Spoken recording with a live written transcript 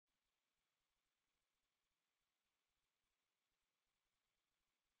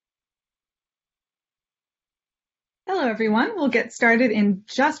Hello, everyone. We'll get started in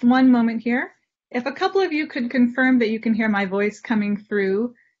just one moment here. If a couple of you could confirm that you can hear my voice coming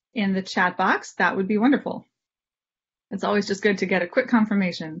through in the chat box, that would be wonderful. It's always just good to get a quick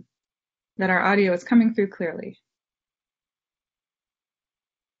confirmation that our audio is coming through clearly.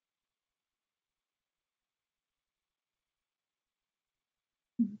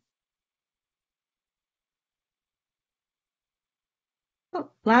 Oh,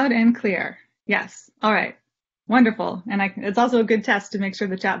 loud and clear. Yes. All right. Wonderful. And it's also a good test to make sure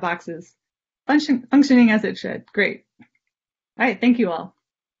the chat box is functioning as it should. Great. All right. Thank you all.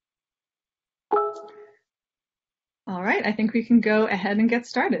 All right. I think we can go ahead and get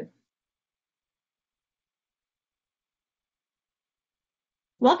started.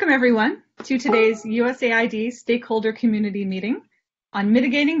 Welcome, everyone, to today's USAID Stakeholder Community Meeting on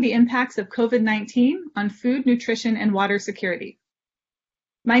mitigating the impacts of COVID-19 on food, nutrition, and water security.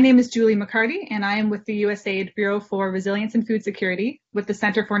 My name is Julie McCarty, and I am with the USAID Bureau for Resilience and Food Security with the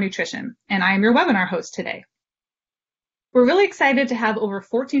Center for Nutrition, and I am your webinar host today. We're really excited to have over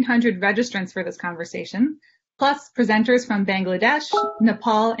 1,400 registrants for this conversation, plus presenters from Bangladesh,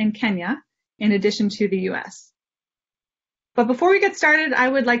 Nepal, and Kenya, in addition to the US. But before we get started, I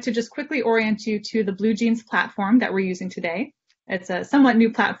would like to just quickly orient you to the Blue Jeans platform that we're using today. It's a somewhat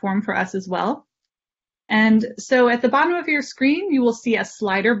new platform for us as well. And so at the bottom of your screen, you will see a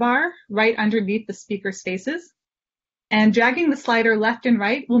slider bar right underneath the speaker's faces. And dragging the slider left and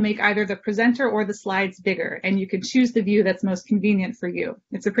right will make either the presenter or the slides bigger, and you can choose the view that's most convenient for you.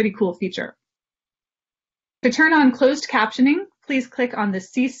 It's a pretty cool feature. To turn on closed captioning, please click on the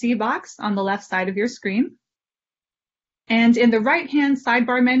CC box on the left side of your screen. And in the right-hand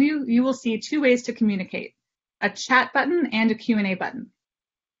sidebar menu, you will see two ways to communicate, a chat button and a Q&A button.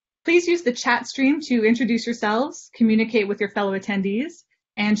 Please use the chat stream to introduce yourselves, communicate with your fellow attendees,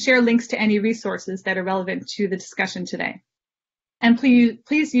 and share links to any resources that are relevant to the discussion today. And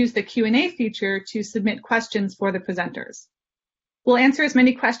please use the Q&A feature to submit questions for the presenters. We'll answer as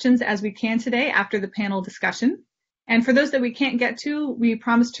many questions as we can today after the panel discussion. And for those that we can't get to, we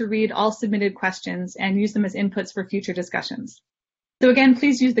promise to read all submitted questions and use them as inputs for future discussions. So again,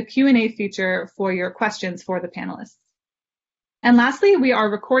 please use the Q&A feature for your questions for the panelists. And lastly, we are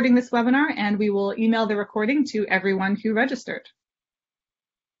recording this webinar, and we will email the recording to everyone who registered.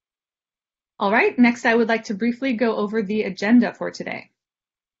 All right, next I would like to briefly go over the agenda for today.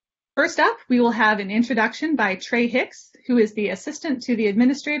 First up, we will have an introduction by Trey Hicks, who is the assistant to the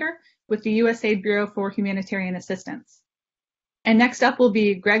administrator with the USAID Bureau for Humanitarian Assistance. And next up will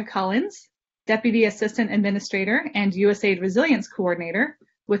be Greg Collins, Deputy Assistant Administrator and USAID Resilience Coordinator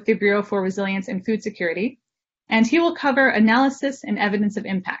with the Bureau for Resilience and Food Security, and he will cover analysis and evidence of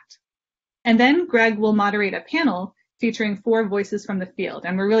impact. And then Greg will moderate a panel featuring 4 voices from the field,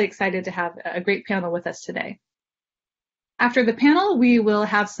 and we're really excited to have a great panel with us today. After the panel, we will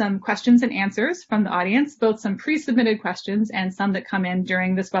have some questions and answers from the audience, both some pre-submitted questions and some that come in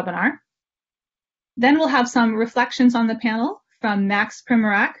during this webinar. Then we'll have some reflections on the panel from Max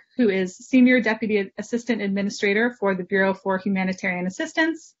Primorak, who is Senior Deputy Assistant Administrator for the Bureau for Humanitarian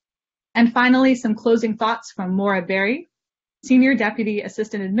Assistance. And finally, some closing thoughts from Maura, Senior Deputy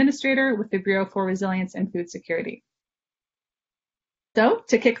Assistant Administrator with the Bureau for Resilience and Food Security. So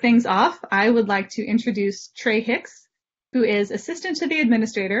to kick things off, I would like to introduce Trey Hicks, who is Assistant to the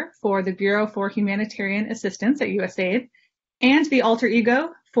Administrator for the Bureau for Humanitarian Assistance at USAID, and the alter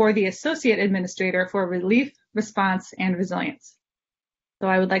ego for the Associate Administrator for Relief, Response, and Resilience. So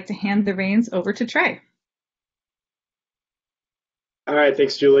I would like to hand the reins over to Trey. All right,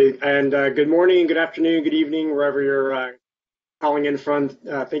 thanks, Julie. And good morning, good afternoon, good evening, wherever you're calling in from.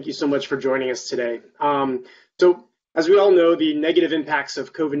 Thank you so much for joining us today. So as we all know, the negative impacts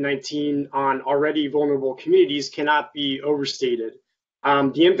of COVID-19 on already vulnerable communities cannot be overstated.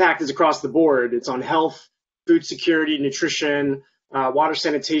 The impact is across the board. It's on health, food security, nutrition, water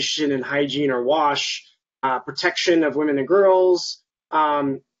sanitation and hygiene or WASH, protection of women and girls.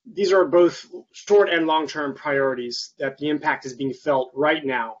 These are both short and long-term priorities that the impact is being felt right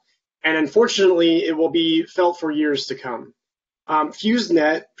now. And unfortunately, it will be felt for years to come.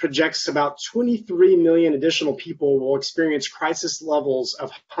 FuseNet projects about 23 million additional people will experience crisis levels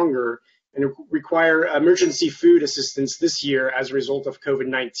of hunger and require emergency food assistance this year as a result of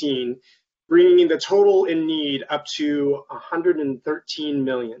COVID-19, bringing the total in need up to 113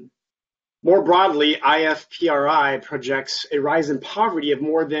 million. More broadly, IFPRI projects a rise in poverty of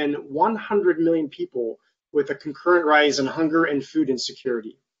more than 100 million people with a concurrent rise in hunger and food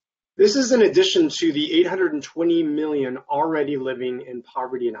insecurity. This is in addition to the 820 million already living in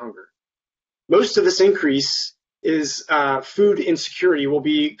poverty and hunger. Most of this increase is food insecurity will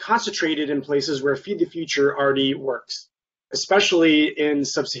be concentrated in places where Feed the Future already works, especially in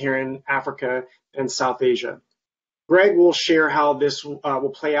sub-Saharan Africa and South Asia. Greg will share how this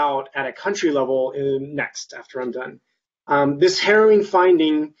will play out at a country level next after I'm done. This harrowing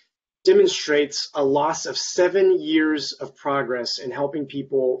finding demonstrates a loss of 7 years of progress in helping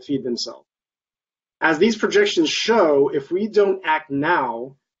people feed themselves. As these projections show, if we don't act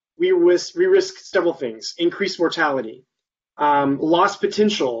now, we risk several things: increased mortality, lost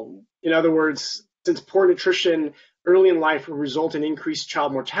potential. In other words, since poor nutrition early in life will result in increased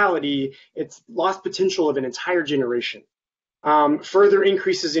child mortality, it's lost potential of an entire generation. Further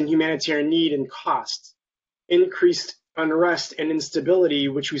increases in humanitarian need and costs, increased unrest and instability,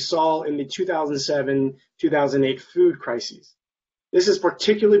 which we saw in the 2007-2008 food crises. This is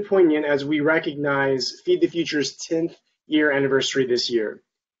particularly poignant as we recognize Feed the Future's 10th year anniversary this year.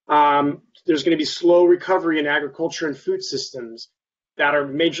 There's going to be slow recovery in agriculture and food systems that are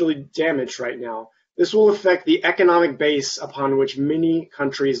majorly damaged right now. This will affect the economic base upon which many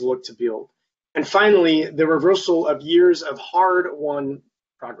countries look to build. And finally, the reversal of years of hard-won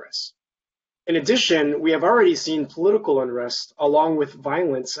progress. In addition, we have already seen political unrest along with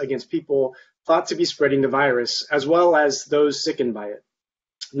violence against people thought to be spreading the virus, as well as those sickened by it.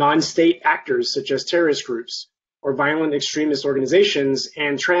 Non-state actors such as terrorist groups or violent extremist organizations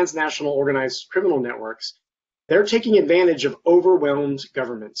and transnational organized criminal networks, they're taking advantage of overwhelmed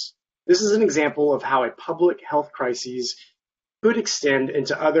governments. This is an example of how a public health crisis could extend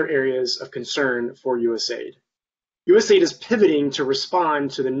into other areas of concern for USAID. USAID is pivoting to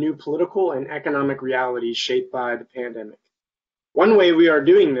respond to the new political and economic realities shaped by the pandemic. One way we are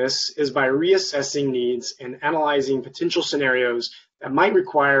doing this is by reassessing needs and analyzing potential scenarios that might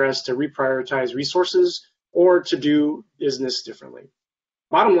require us to reprioritize resources or to do business differently.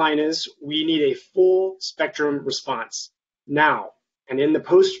 Bottom line is, we need a full spectrum response now and in the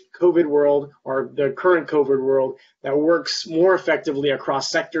post-COVID world or the current COVID world that works more effectively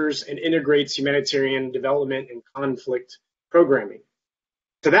across sectors and integrates humanitarian development and conflict programming.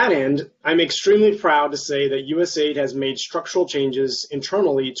 To that end, I'm extremely proud to say that USAID has made structural changes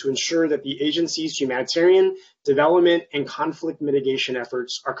internally to ensure that the agency's humanitarian, development, and conflict mitigation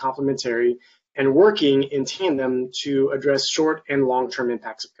efforts are complementary and working in tandem to address short and long-term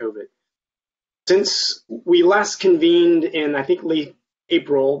impacts of COVID. Since we last convened in, I think, late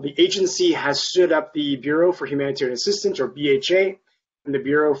April, the agency has stood up the Bureau for Humanitarian Assistance, or BHA, and the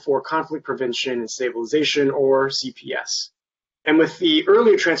Bureau for Conflict Prevention and Stabilization, or CPS. And with the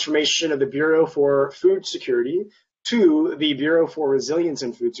earlier transformation of the Bureau for Food Security to the Bureau for Resilience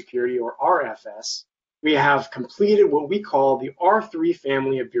and Food Security, or RFS, we have completed what we call the R3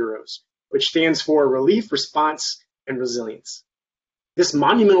 family of bureaus, which stands for Relief, Response, and Resilience. This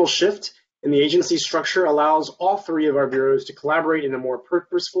monumental shift in the agency structure allows all three of our bureaus to collaborate in a more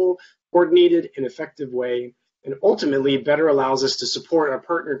purposeful, coordinated, and effective way, and ultimately better allows us to support our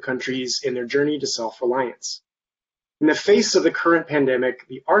partner countries in their journey to self-reliance. In the face of the current pandemic,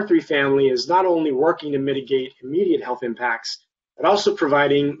 the R3 family is not only working to mitigate immediate health impacts, but also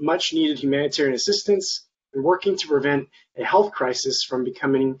providing much-needed humanitarian assistance and working to prevent a health crisis from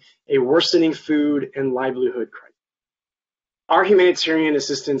becoming a worsening food and livelihood crisis. Our humanitarian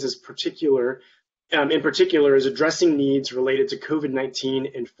assistance in particular is addressing needs related to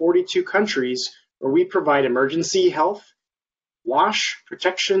COVID-19 in 42 countries where we provide emergency health, wash,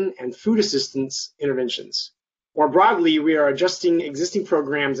 protection, and food assistance interventions. More broadly, we are adjusting existing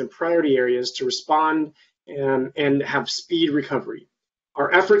programs in priority areas to respond and have speed recovery.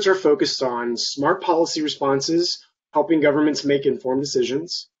 Our efforts are focused on smart policy responses, helping governments make informed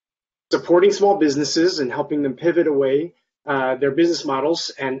decisions, supporting small businesses and helping them pivot away their business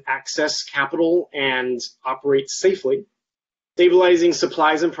models and access capital and operate safely, stabilizing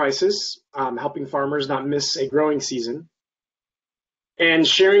supplies and prices, helping farmers not miss a growing season, and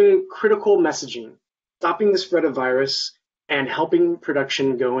sharing critical messaging, stopping the spread of virus, and helping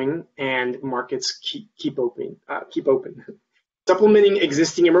production going and markets keep open. Supplementing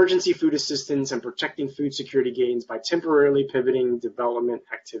existing emergency food assistance and protecting food security gains by temporarily pivoting development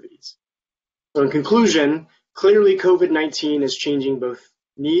activities. So in conclusion, clearly COVID-19 is changing both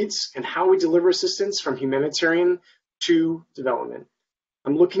needs and how we deliver assistance from humanitarian to development.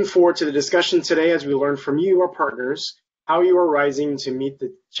 I'm looking forward to the discussion today as we learn from you, our partners, how you are rising to meet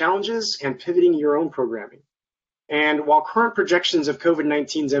the challenges and pivoting your own programming. And while current projections of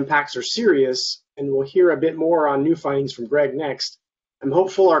COVID-19's impacts are serious, and we'll hear a bit more on new findings from Greg next, I'm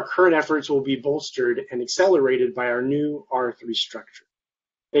hopeful our current efforts will be bolstered and accelerated by our new R3 structure.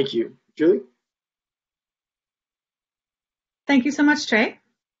 Thank you. Julie? Thank you so much, Trey.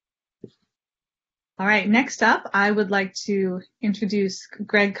 All right, next up, I would like to introduce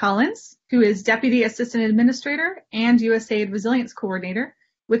Greg Collins, who is Deputy Assistant Administrator and USAID Resilience Coordinator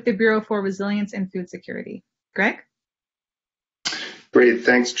with the Bureau for Resilience and Food Security. Greg? Great,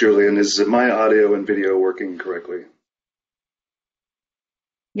 thanks, Julian. Is my audio and video working correctly?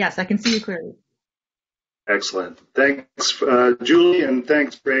 Yes, I can see you clearly. Excellent. Thanks, Julie, and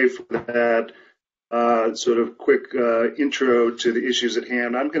thanks, Trey, for that sort of quick intro to the issues at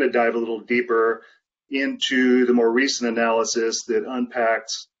hand. I'm going to dive a little deeper into the more recent analysis that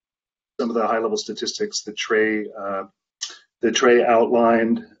unpacks some of the high-level statistics that Trey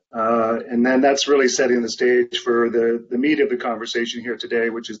outlined. And then that's really setting the stage for the meat of the conversation here today,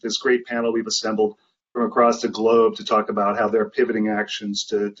 which is this great panel we've assembled from across the globe to talk about how they're pivoting actions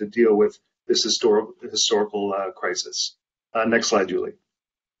to deal with this historical crisis. Next slide, Julie.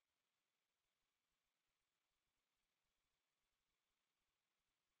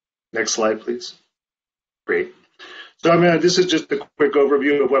 Next slide, please. Great. So this is just a quick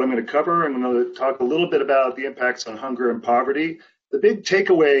overview of what I'm going to cover. I'm going to talk a little bit about the impacts on hunger and poverty. The big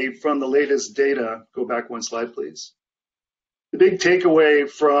takeaway from the latest data, go back one slide, please. The big takeaway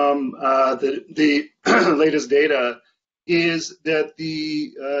from the latest data is that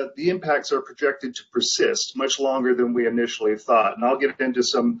the impacts are projected to persist much longer than we initially thought. And I'll get into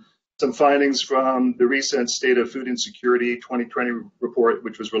some findings from the recent State of Food Insecurity 2020 report,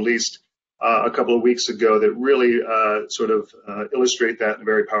 which was released a couple of weeks ago, that really illustrate that in a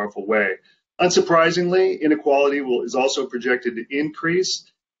very powerful way. Unsurprisingly, inequality is also projected to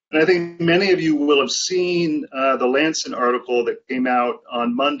increase. And I think many of you will have seen the Lancet article that came out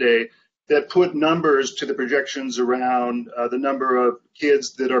on Monday that put numbers to the projections around the number of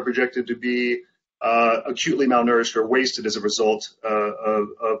kids that are projected to be acutely malnourished or wasted as a result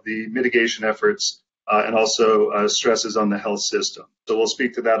of the mitigation efforts and also stresses on the health system. So we'll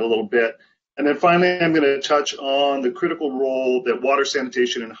speak to that a little bit. And then finally, I'm going to touch on the critical role that water,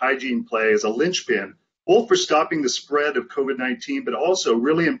 sanitation, and hygiene play as a linchpin, both for stopping the spread of COVID-19, but also,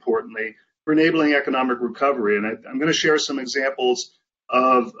 really importantly, for enabling economic recovery. And I'm going to share some examples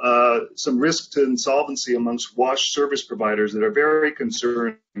of some risk to insolvency amongst wash service providers that are very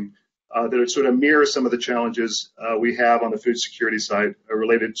concerning, that sort of mirror some of the challenges we have on the food security side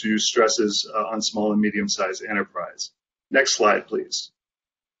related to stresses on small and medium-sized enterprise. Next slide, please.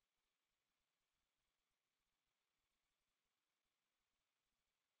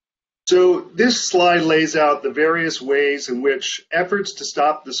 So this slide lays out the various ways in which efforts to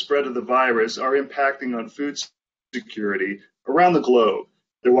stop the spread of the virus are impacting on food security around the globe.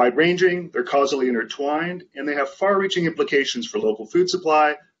 They're wide-ranging, they're causally intertwined, and they have far-reaching implications for local food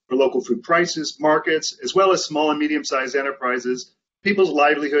supply, for local food prices, markets, as well as small and medium-sized enterprises, people's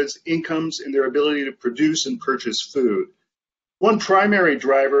livelihoods, incomes, and their ability to produce and purchase food. One primary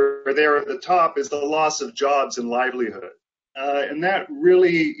driver there at the top is the loss of jobs and livelihood. And that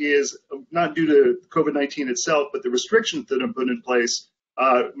really is not due to COVID-19 itself, but the restrictions that have been put in place,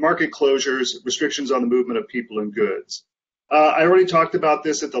 market closures, restrictions on the movement of people and goods. I already talked about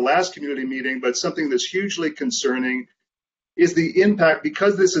this at the last community meeting, but something that's hugely concerning is the impact,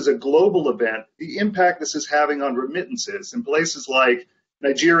 because this is a global event, the impact this is having on remittances in places like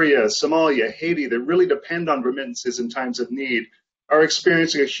Nigeria, Somalia, Haiti, that really depend on remittances in times of need, are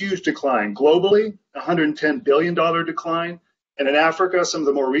experiencing a huge decline. Globally, $110 billion decline. And in Africa, some of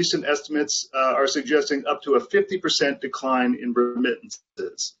the more recent estimates are suggesting up to a 50% decline in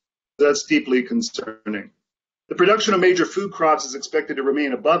remittances. That's deeply concerning. The production of major food crops is expected to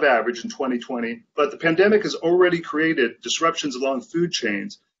remain above average in 2020, but the pandemic has already created disruptions along food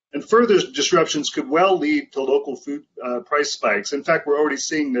chains, and further disruptions could well lead to local food price spikes. In fact, we're already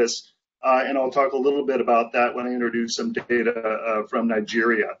seeing this, and I'll talk a little bit about that when I introduce some data from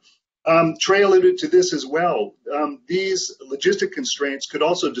Nigeria. Trey alluded to this as well. These logistic constraints could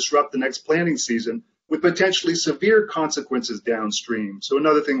also disrupt the next planting season with potentially severe consequences downstream. So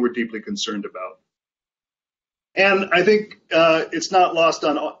another thing we're deeply concerned about. And I think it's not lost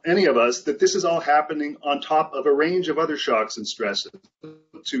on any of us that this is all happening on top of a range of other shocks and stresses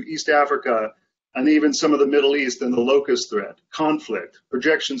to East Africa and even some of the Middle East and the locust threat, conflict,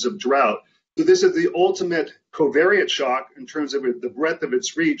 projections of drought. So this is the ultimate covariate shock in terms of the breadth of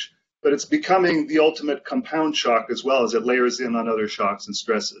its reach, but it's becoming the ultimate compound shock as well as it layers in on other shocks and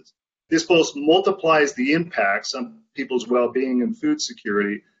stresses. This both multiplies the impacts on people's well-being and food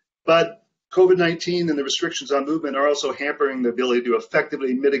security, but COVID-19 and the restrictions on movement are also hampering the ability to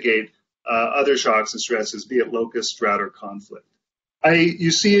effectively mitigate other shocks and stresses, be it locust, drought, or conflict.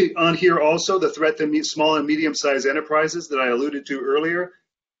 You see on here also the threat to small and medium-sized enterprises that I alluded to earlier.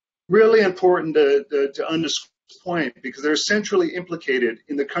 Really important to underscore point because they're centrally implicated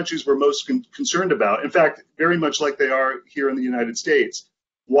in the countries we're most concerned about. In fact, very much like they are here in the United States.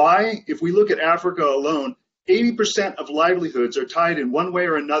 Why? If we look at Africa alone, 80% of livelihoods are tied in one way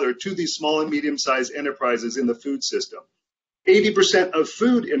or another to these small and medium-sized enterprises in the food system. 80% of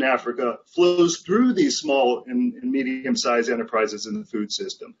food in Africa flows through these small and medium-sized enterprises in the food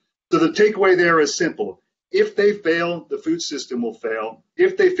system. So the takeaway there is simple. If they fail, the food system will fail.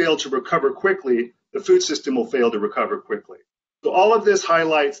 If they fail to recover quickly, the food system will fail to recover quickly. So all of this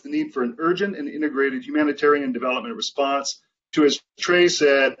highlights the need for an urgent and integrated humanitarian development response to, as Trey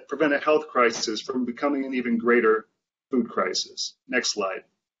said, prevent a health crisis from becoming an even greater food crisis. Next slide.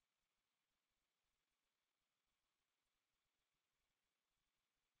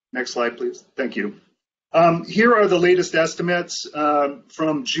 Next slide, please. Thank you. Here are the latest estimates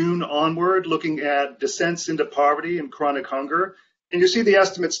from June onward, looking at descents into poverty and chronic hunger. And you see the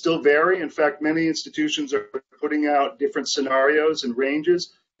estimates still vary. In fact, many institutions are putting out different scenarios and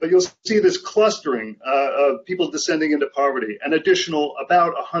ranges, but you'll see this clustering of people descending into poverty, an additional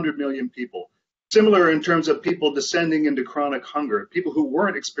about 100 million people. Similar in terms of people descending into chronic hunger, people who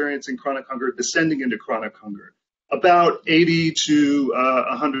weren't experiencing chronic hunger descending into chronic hunger, about 80 to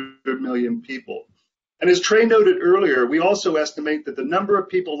 100 million people. And as Trey noted earlier, we also estimate that the number of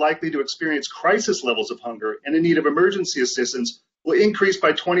people likely to experience crisis levels of hunger and in need of emergency assistance will increase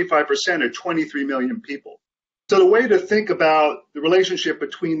by 25% or 23 million people. So the way to think about the relationship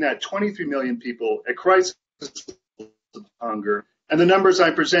between that 23 million people at crisis levels of hunger and the numbers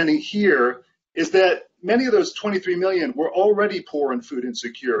I'm presenting here is that many of those 23 million were already poor and food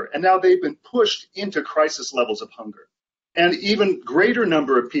insecure, and now they've been pushed into crisis levels of hunger. And even greater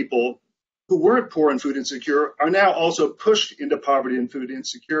number of people who weren't poor and food insecure are now also pushed into poverty and food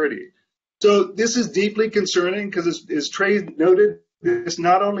insecurity. So this is deeply concerning because, as Trey noted, this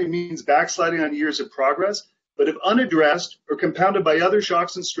not only means backsliding on years of progress, but if unaddressed or compounded by other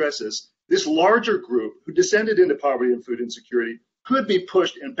shocks and stresses, this larger group who descended into poverty and food insecurity could be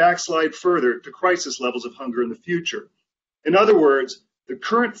pushed and backslide further to crisis levels of hunger in the future. In other words, the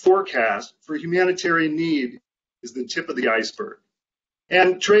current forecast for humanitarian need is the tip of the iceberg.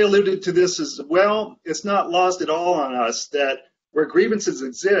 And Trey alluded to this as well. It's not lost at all on us that where grievances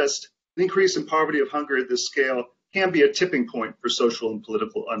exist, an increase in poverty of hunger at this scale can be a tipping point for social and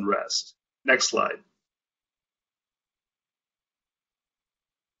political unrest. Next slide.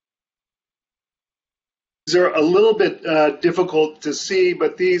 These are a little bit difficult to see,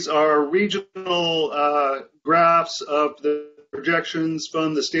 but these are regional graphs of the projections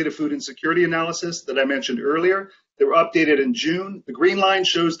from the State of Food Insecurity analysis that I mentioned earlier. They were updated in June. The green line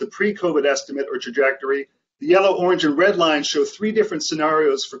shows the pre-COVID estimate or trajectory. The yellow, orange, and red lines show three different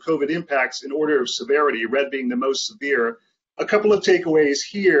scenarios for COVID impacts in order of severity, red being the most severe. A couple of takeaways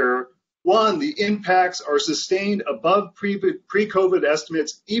here. One, the impacts are sustained above pre-COVID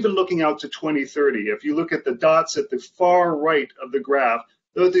estimates, even looking out to 2030. If you look at the dots at the far right of the graph,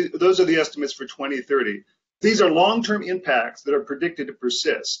 those are the estimates for 2030. These are long-term impacts that are predicted to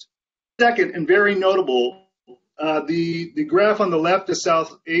persist. Second, and very notable, the graph on the left is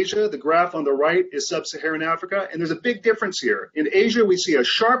South Asia, the graph on the right is Sub-Saharan Africa, and there's a big difference here. In Asia, we see a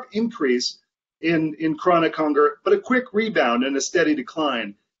sharp increase in chronic hunger, but a quick rebound and a steady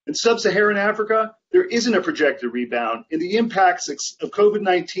decline. In Sub-Saharan Africa, there isn't a projected rebound, and the impacts of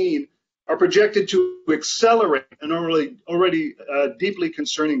COVID-19 are projected to accelerate an already deeply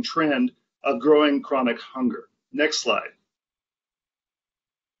concerning trend of growing chronic hunger. Next slide.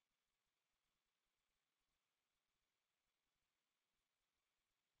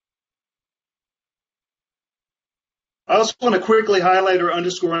 I also want to quickly highlight or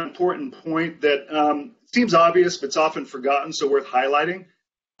underscore an important point that seems obvious but it's often forgotten, so worth highlighting.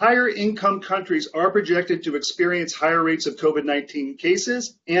 Higher income countries are projected to experience higher rates of COVID-19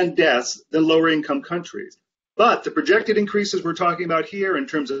 cases and deaths than lower income countries. But the projected increases we're talking about here in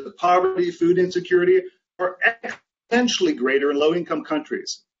terms of poverty, food insecurity, are exponentially greater in low income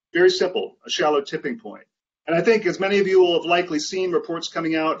countries. Very simple, a shallow tipping point. And I think, as many of you will have likely seen, reports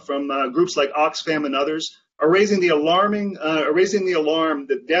coming out from groups like Oxfam and others are raising the alarm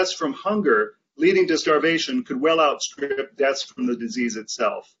that deaths from hunger leading to starvation could well outstrip deaths from the disease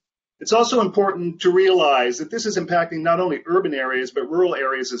itself. It's also important to realize that this is impacting not only urban areas, but rural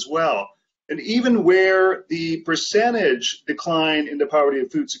areas as well. And even where the percentage decline in the poverty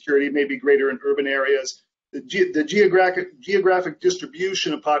of food security may be greater in urban areas, the geographic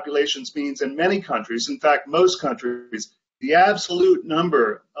distribution of populations means in many countries, in fact, most countries, the absolute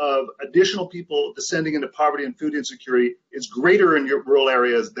number of additional people descending into poverty and food insecurity is greater in rural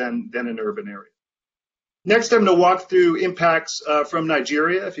areas than in urban areas. Next, I'm going to walk through impacts from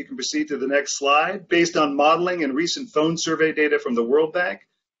Nigeria, if you can proceed to the next slide, based on modeling and recent phone survey data from the World Bank.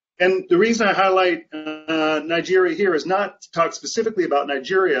 And the reason I highlight Nigeria here is not to talk specifically about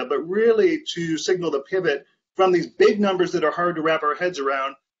Nigeria, but really to signal the pivot from these big numbers that are hard to wrap our heads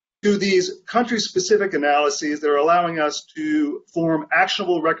around to these country-specific analyses that are allowing us to form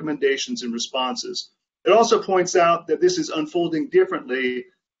actionable recommendations and responses. It also points out that this is unfolding differently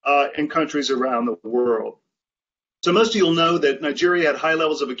in countries around the world. So most of you will know that Nigeria had high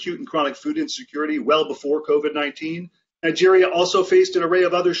levels of acute and chronic food insecurity well before COVID-19. Nigeria also faced an array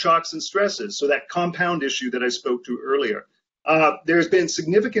of other shocks and stresses, so that compound issue that I spoke to earlier. There's been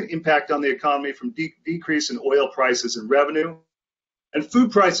significant impact on the economy from decrease in oil prices and revenue. And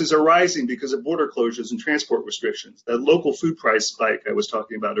food prices are rising because of border closures and transport restrictions, that local food price spike I was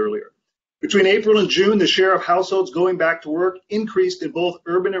talking about earlier. Between April and June, the share of households going back to work increased in both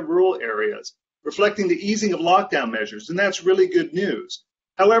urban and rural areas, reflecting the easing of lockdown measures, and that's really good news.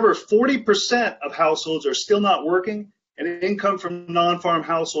 However, 40% of households are still not working, and income from non-farm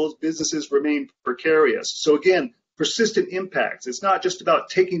households, businesses remain precarious. So again, persistent impacts. It's not just about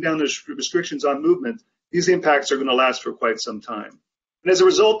taking down the restrictions on movement. These impacts are going to last for quite some time. And as a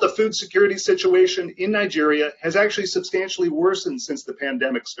result, the food security situation in Nigeria has actually substantially worsened since the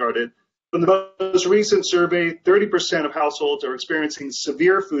pandemic started. From the most recent survey, 30% of households are experiencing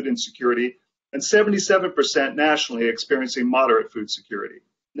severe food insecurity, and 77% nationally experiencing moderate food security.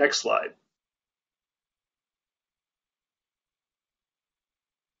 Next slide.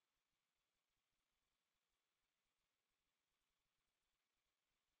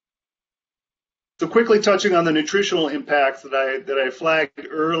 So quickly touching on the nutritional impact that I flagged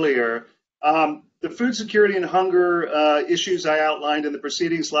earlier, the food security and hunger issues I outlined in the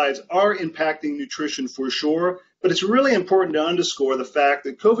preceding slides are impacting nutrition for sure, but it's really important to underscore the fact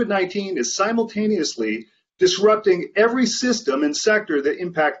that COVID-19 is simultaneously disrupting every system and sector that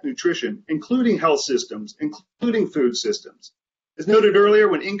impact nutrition, including health systems, including food systems. As noted earlier,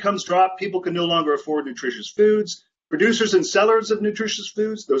 when incomes drop, people can no longer afford nutritious foods. Producers and sellers of nutritious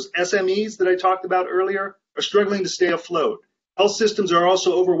foods, those SMEs that I talked about earlier, are struggling to stay afloat. Health systems are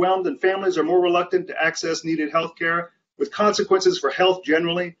also overwhelmed, and families are more reluctant to access needed health care, with consequences for health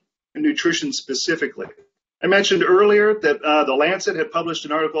generally and nutrition specifically. I mentioned earlier that The Lancet had published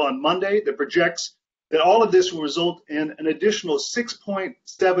an article on Monday that projects that all of this will result in an additional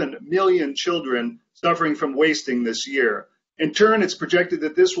 6.7 million children suffering from wasting this year. In turn, it's projected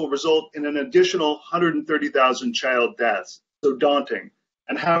that this will result in an additional 130,000 child deaths, so daunting,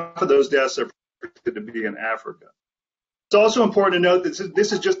 and half of those deaths are predicted to be in Africa. It's also important to note that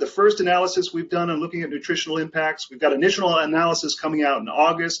this is just the first analysis we've done on looking at nutritional impacts. We've got initial analysis coming out in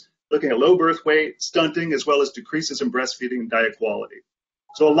August, looking at low birth weight, stunting, as well as decreases in breastfeeding and diet quality.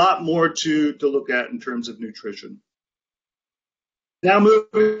 So a lot more to look at in terms of nutrition. Now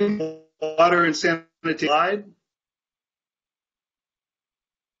moving to water and sanitation slide.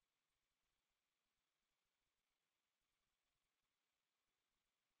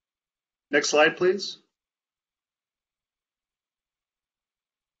 Next slide, please.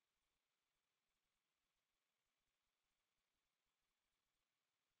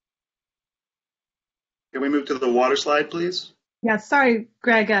 Can we move to the water slide, please? Yeah, sorry,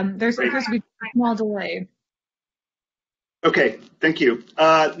 Greg. There's supposed to be a small delay. Okay, thank you.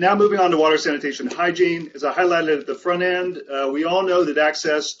 Now moving on to water, sanitation, and hygiene. As I highlighted at the front end, we all know that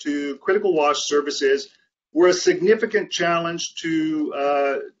access to critical wash services were a significant challenge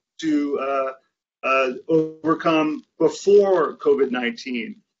to overcome before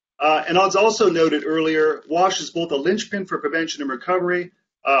COVID-19. And as also noted earlier, WASH is both a linchpin for prevention and recovery.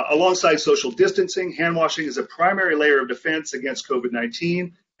 Alongside social distancing, hand washing is a primary layer of defense against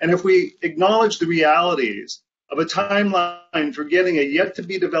COVID-19. And if we acknowledge the realities of a timeline for getting a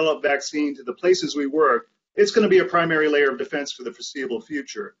yet-to-be-developed vaccine to the places we work, it's going to be a primary layer of defense for the foreseeable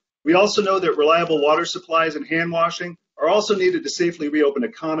future. We also know that reliable water supplies and hand washing are also needed to safely reopen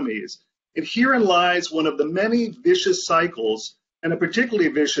economies. And herein lies one of the many vicious cycles, and a particularly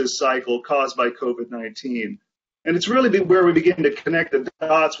vicious cycle caused by COVID-19. And it's really where we begin to connect the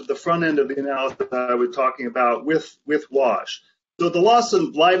dots with the front end of the analysis I was talking about with WASH. So the loss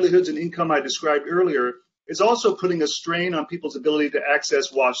of livelihoods and income I described earlier is also putting a strain on people's ability to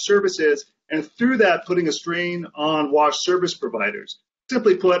access WASH services, and through that putting a strain on WASH service providers.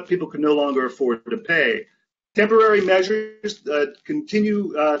 Simply put, people can no longer afford to pay. Temporary measures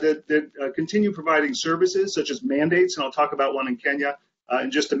continue providing services, such as mandates, and I'll talk about one in Kenya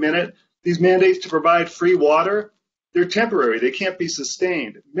in just a minute. These mandates to provide free water, they're temporary. They can't be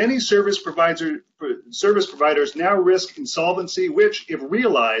sustained. Many service providers now risk insolvency, which, if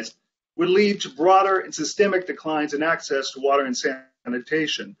realized, would lead to broader and systemic declines in access to water and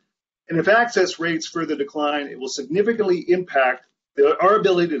sanitation. And if access rates further decline, it will significantly impact our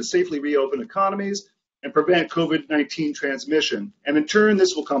ability to safely reopen economies and prevent COVID-19 transmission. And in turn,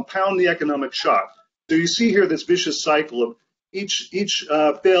 this will compound the economic shock. So you see here this vicious cycle of each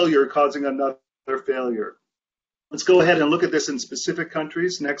failure causing another failure. Let's go ahead and look at this in specific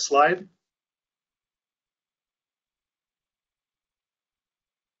countries. Next slide.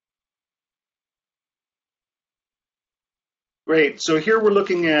 Great. So here we're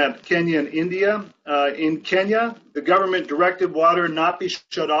looking at Kenya and India. In Kenya, the government directed water not be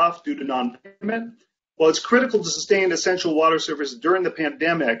shut off due to non-payment. While it's critical to sustain essential water services during the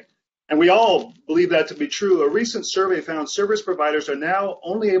pandemic, and we all believe that to be true, a recent survey found service providers are now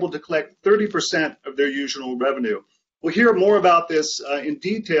only able to collect 30% of their usual revenue. We'll hear more about this in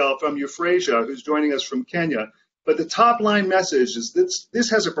detail from Euphrasia, who's joining us from Kenya. But the top line message is this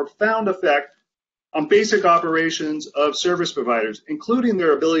has a profound effect on basic operations of service providers, including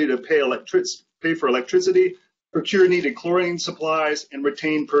their ability to pay for electricity, procure needed chlorine supplies, and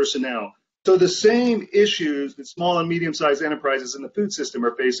retain personnel. So the same issues that small and medium-sized enterprises in the food system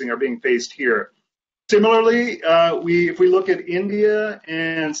are facing are being faced here. Similarly, if we look at India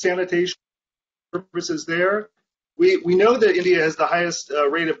and sanitation services there, we know that India has the highest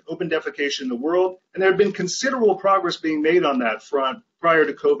rate of open defecation in the world, and there had been considerable progress being made on that front prior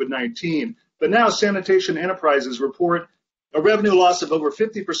to COVID-19. But now sanitation enterprises report a revenue loss of over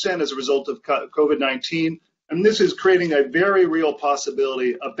 50% as a result of COVID-19, and this is creating a very real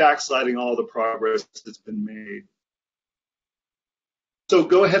possibility of backsliding all the progress that's been made. So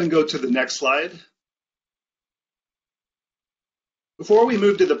go ahead and go to the next slide. Before we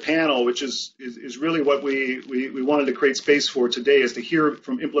move to the panel, which is really what we wanted to create space for today, is to hear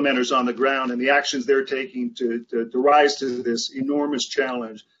from implementers on the ground and the actions they're taking to rise to this enormous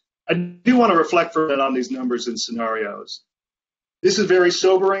challenge. I do want to reflect for a minute on these numbers and scenarios. This is very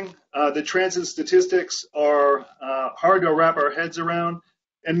sobering. The trends and statistics are hard to wrap our heads around,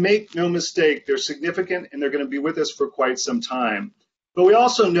 and make no mistake, they're significant and they're going to be with us for quite some time. But we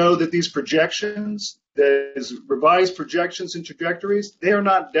also know that these projections, these revised projections and trajectories, they are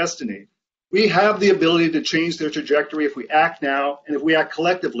not destiny. We have the ability to change their trajectory if we act now and if we act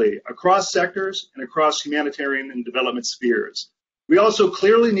collectively across sectors and across humanitarian and development spheres. We also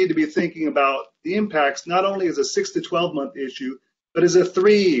clearly need to be thinking about the impacts not only as a 6 to 12-month issue, but as a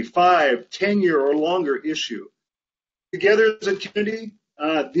 3, 5, 10-year or longer issue. Together as a community,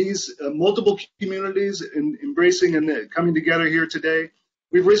 these multiple communities embracing and coming together here today,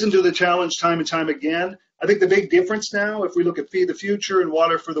 we've risen to the challenge time and time again. I think the big difference now, if we look at Feed the Future and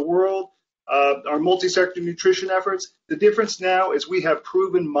Water for the World, our multi-sector nutrition efforts, the difference now is we have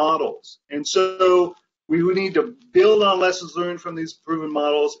proven models. And so we need to build on lessons learned from these proven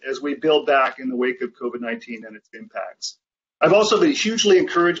models as we build back in the wake of COVID-19 and its impacts. I've also been hugely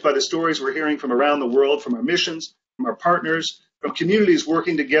encouraged by the stories we're hearing from around the world, from our missions, from our partners, from communities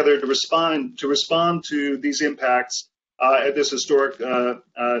working together to respond to these impacts at this historic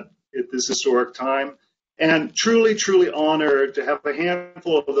time. And truly, truly honored to have a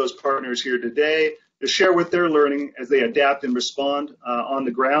handful of those partners here today to share what they're learning as they adapt and respond on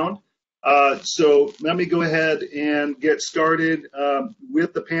the ground. So let me go ahead and get started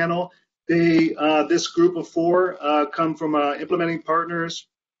with the panel. This group of 4 come from implementing partners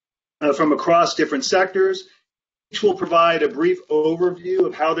from across different sectors. Each will provide a brief overview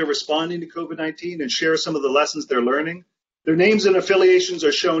of how they're responding to COVID-19 and share some of the lessons they're learning. Their names and affiliations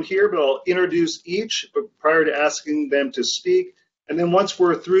are shown here, but I'll introduce each prior to asking them to speak. And then once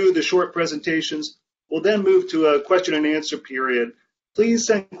we're through the short presentations, we'll then move to a question and answer period. Please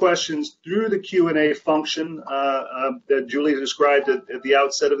send questions through the Q&A function that Julie described at the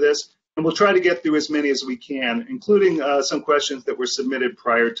outset of this, and we'll try to get through as many as we can, including some questions that were submitted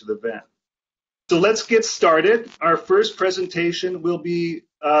prior to the event. So let's get started. Our first presentation will be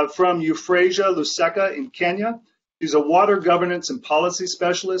from Euphrasia Luseka in Kenya. She's a water governance and policy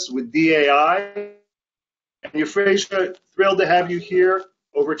specialist with DAI. And Euphrasia, thrilled to have you here.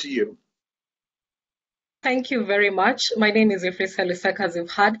 Over to you. Thank you very much. My name is Euphrasia Luseka, as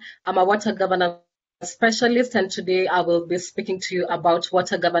you've heard. I'm a water governance specialist, and today I will be speaking to you about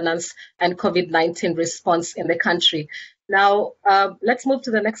water governance and COVID-19 response in the country. Now, let's move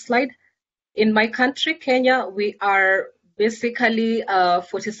to the next slide. In my country, Kenya, we are basically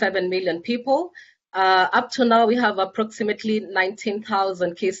 47 million people. Up to now, we have approximately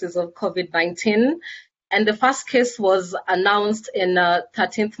 19,000 cases of COVID-19. And the first case was announced in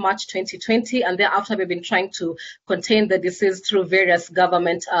 13th March 2020, and thereafter we've been trying to contain the disease through various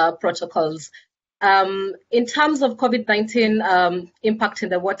government protocols. In terms of COVID-19 impact in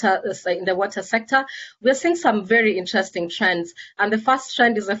the water sector, we're seeing some very interesting trends. And the first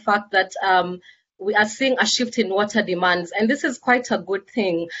trend is the fact that we are seeing a shift in water demands, and this is quite a good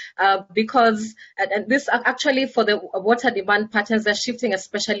thing because this actually for the water demand patterns are shifting,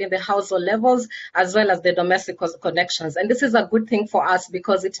 especially in the household levels as well as the domestic connections. And this is a good thing for us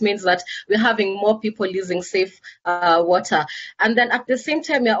because it means that we're having more people using safe water. And then at the same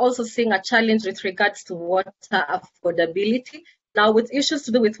time, we're also seeing a challenge with regards to water affordability. Now, with issues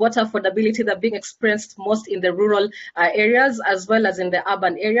to do with water affordability that are being experienced most in the rural areas as well as in the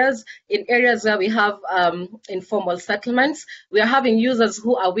urban areas, in areas where we have informal settlements, we are having users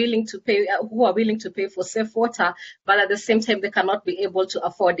who are willing to pay for safe water, but at the same time they cannot be able to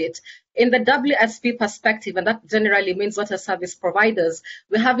afford it. In the WSP perspective, and that generally means water service providers,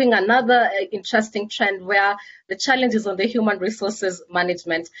 we're having another interesting trend where the challenge is on the human resources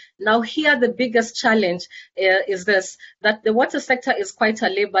management. Now here, the biggest challenge is this, that the water sector is quite a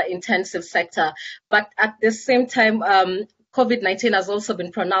labor-intensive sector, but at the same time, COVID-19 has also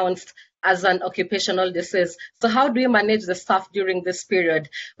been pronounced as an occupational disease. So how do we manage the staff during this period?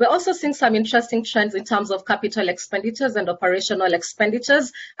 We're also seeing some interesting trends in terms of capital expenditures and operational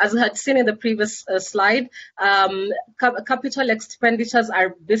expenditures. As we had seen in the previous slide, capital expenditures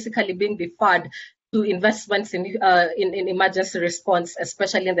are basically being deferred to investments in emergency response,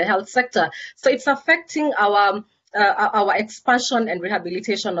 especially in the health sector. So it's affecting our expansion and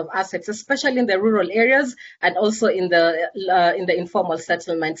rehabilitation of assets, especially in the rural areas and also in the informal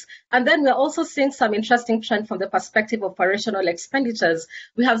settlements. And then we're also seeing some interesting trend from the perspective of operational expenditures.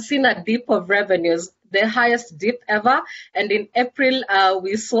 We have seen a dip of revenues, the highest dip ever, and in April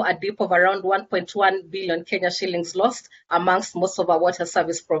we saw a dip of around 1.1 billion Kenya shillings lost amongst most of our water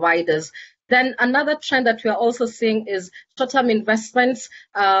service providers. Then another trend that we are also seeing is short-term investments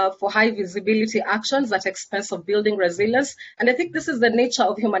for high visibility actions at expense of building resilience. And I think this is the nature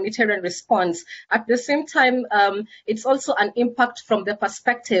of humanitarian response. At the same time, it's also an impact from the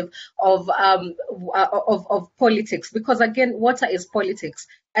perspective of politics, because again, water is politics.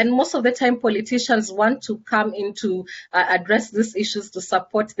 And most of the time, politicians want to come in to address these issues to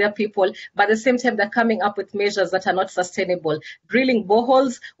support their people, but at the same time, they're coming up with measures that are not sustainable. Drilling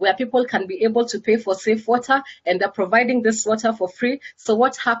boreholes where people can be able to pay for safe water, and they're providing this water for free. So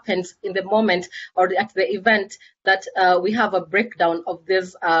what happens in the moment or at the event that we have a breakdown of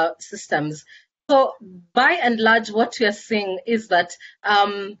these systems? So by and large, what we are seeing is that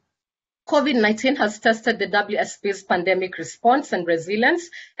COVID-19 has tested the WSP's pandemic response and resilience,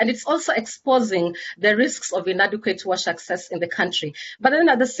 and it's also exposing the risks of inadequate water access in the country. But then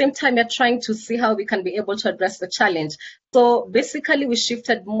at the same time, we're trying to see how we can be able to address the challenge. So basically, we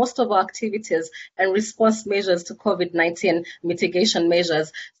shifted most of our activities and response measures to COVID-19 mitigation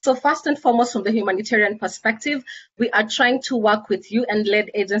measures. So first and foremost, from the humanitarian perspective, we are trying to work with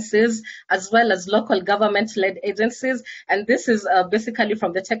UN-led agencies as well as local government-led agencies. And this is basically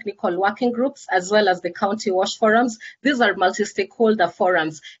from the technical working groups as well as the county wash forums. These are multi-stakeholder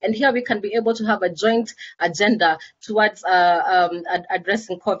forums. And here we can be able to have a joint agenda towards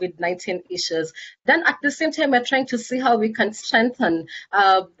addressing COVID-19 issues. Then at the same time, we're trying to see how we can strengthen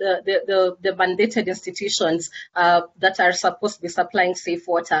the mandated institutions that are supposed to be supplying safe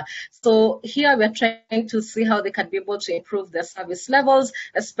water. So here we're trying to see how they can be able to improve their service levels,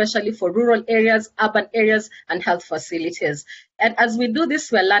 especially for rural areas, urban areas, and health facilities. And as we do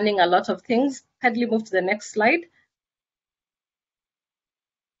this, we're learning a lot of things. Kindly move to the next slide.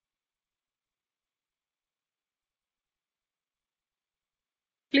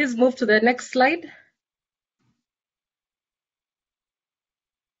 Please move to the next slide.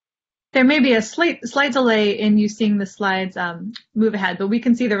 There may be a slight delay in you seeing the slides move ahead, but we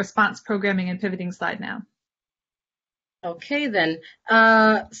can see the response programming and pivoting slide now. Okay, then.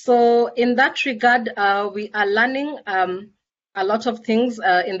 So in that regard, we are learning a lot of things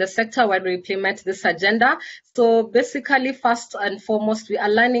in the sector while we implement this agenda. So basically, first and foremost, we are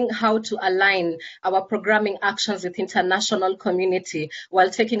learning how to align our programming actions with international community while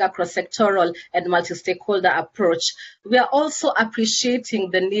taking a cross-sectoral and multi-stakeholder approach. We are also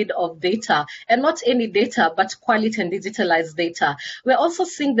appreciating the need of data, and not any data, but quality and digitalized data. We're also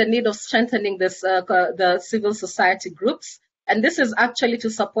seeing the need of strengthening this, the civil society groups And this is actually to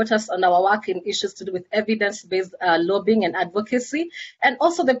support us on our work in issues to do with evidence-based lobbying and advocacy. And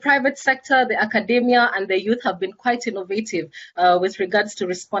also the private sector, the academia, and the youth have been quite innovative with regards to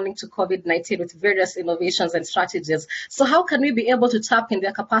responding to COVID-19 with various innovations and strategies. So how can we be able to tap in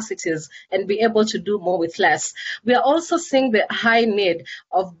their capacities and be able to do more with less? We are also seeing the high need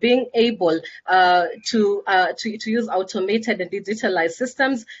of being able to use automated and digitalized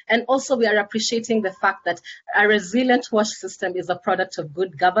systems. And also we are appreciating the fact that a resilient wash system is a product of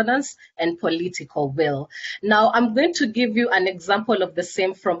good governance and political will. Now, I'm going to give you an example of the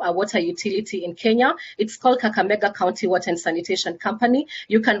same from a water utility in Kenya. It's called Kakamega County Water and Sanitation Company.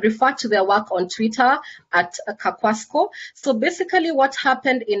 You can refer to their work on Twitter at Kakwasco. So basically what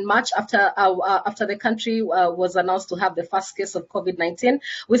happened in March after the country was announced to have the first case of COVID-19,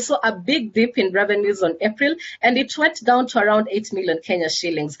 we saw a big dip in revenues on April, and it went down to around 8 million Kenya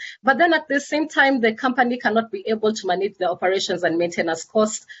shillings. But then at the same time, the company cannot be able to manage the operations and maintenance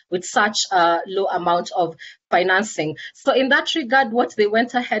costs with such a low amount of financing. So in that regard, what they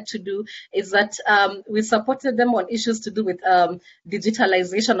went ahead to do is that we supported them on issues to do with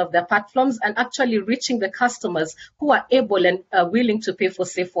digitalization of their platforms and actually reaching the customers who are able and willing to pay for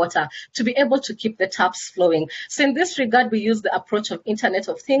safe water to be able to keep the taps flowing. So in this regard, we use the approach of Internet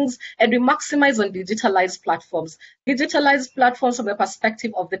of Things, and we maximize on digitalized platforms. Digitalized platforms from the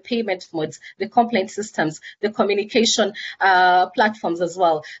perspective of the payment modes, the complaint systems, the communication platforms as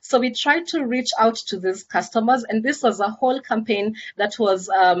well. So we try to reach out to these customers, and this was a whole campaign that was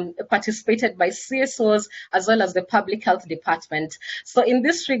participated by CSOs as well as the Public Health Department. So in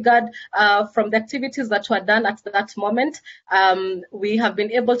this regard, from the activities that were done at that moment, we have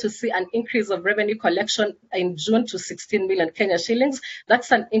been able to see an increase of revenue collection in June to 16 million Kenya shillings.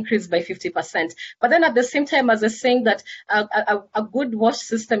 That's an increase by 50%. But then at the same time, as I was saying that a good wash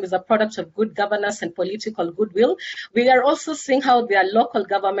system is a product of good governance and political goodwill, we are also seeing how their local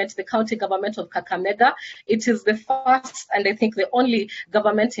government, the county government of Kakamega, it is the first and I think the only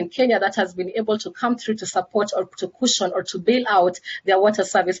government in Kenya that has been able to come through to support or to cushion or to bail out their water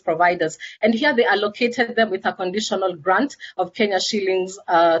service providers. And here they allocated them with a conditional grant of Kenya shillings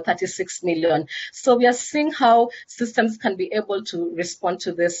 36 million. So we are seeing how systems can be able to respond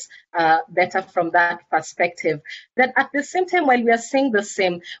to this better from that perspective. Then at the same time, while we are saying the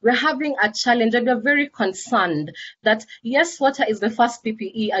same, we're having a challenge and we're very concerned that yes, water is the first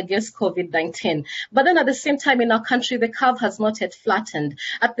PPE against COVID-19. But then at the same time in our country, the curve has not yet flattened.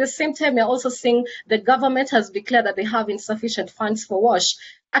 At the same time, we're also seeing the government has declared that they have insufficient funds for WASH.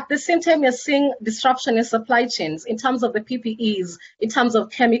 At the same time, you're seeing disruption in supply chains in terms of the PPEs, in terms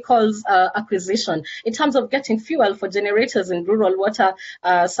of chemicals acquisition, in terms of getting fuel for generators in rural water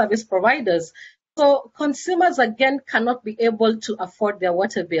service providers. So consumers, again, cannot be able to afford their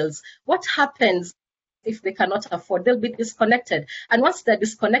water bills. What happens if they cannot afford? They'll be disconnected. And once they're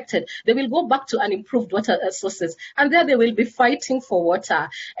disconnected, they will go back to unimproved water sources. And there they will be fighting for water.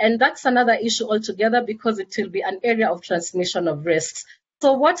 And that's another issue altogether because it will be an area of transmission of risks.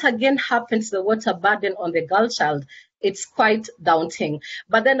 So what again happens to the water burden on the girl child? It's quite daunting.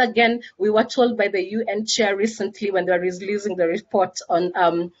 But then again, we were told by the UN chair recently when they were releasing the report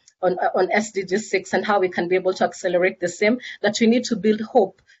on SDG 6 and how we can be able to accelerate the same, that we need to build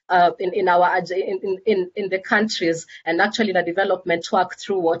hope in the countries and actually the development work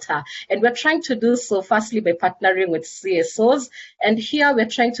through water. And we're trying to do so firstly by partnering with CSOs. And here we're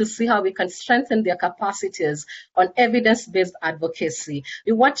trying to see how we can strengthen their capacities on evidence-based advocacy.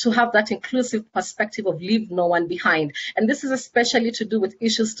 We want to have that inclusive perspective of leave no one behind. And this is especially to do with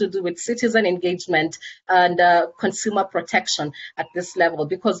issues to do with citizen engagement and consumer protection at this level,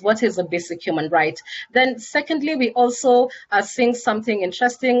 because what is a basic human right? Then secondly, we also are seeing something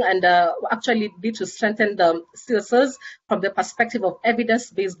interesting and actually need to strengthen the CSOs from the perspective of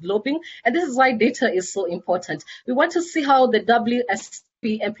evidence-based lobbying. And this is why data is so important. We want to see how the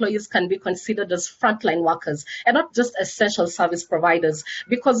WSP employees can be considered as frontline workers and not just essential service providers,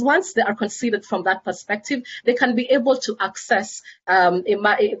 because once they are considered from that perspective, they can be able to access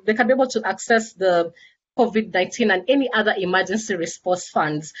the COVID-19 and any other emergency response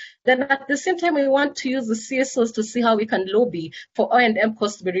funds. Then at the same time, we want to use the CSOs to see how we can lobby for O&M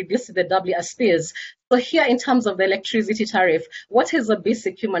costs to be reduced to the WSPs. So here in terms of the electricity tariff, what is a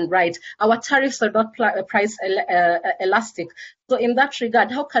basic human right? Our tariffs are not price elastic. So in that regard,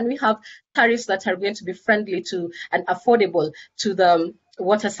 how can we have tariffs that are going to be friendly to and affordable to the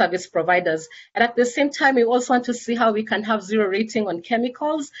water service providers. And at the same time, we also want to see how we can have zero rating on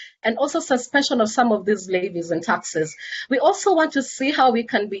chemicals and also suspension of some of these levies and taxes. We also want to see how we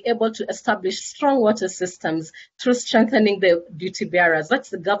can be able to establish strong water systems through strengthening the duty bearers. That's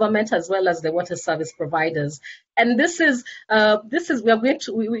the government as well as the water service providers. And we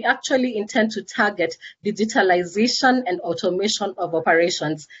actually intend to target digitalization and automation of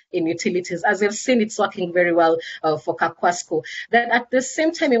operations in utilities. As you've seen, it's working very well for Kakwasco. Then at the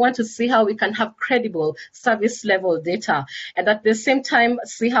same time, we want to see how we can have credible service level data. And at the same time,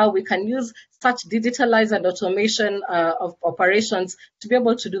 see how we can use such digitalized and automation of operations to be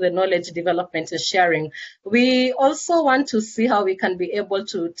able to do the knowledge development and sharing. We also want to see how we can be able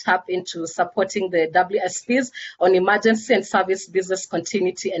to tap into supporting the WSPs on emergency and service business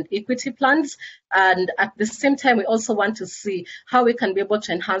continuity and equity plans. And at the same time, we also want to see how we can be able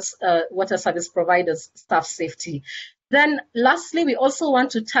to enhance water service providers' staff safety. Then lastly, we also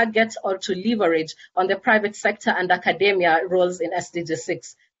want to target or to leverage on the private sector and academia roles in SDG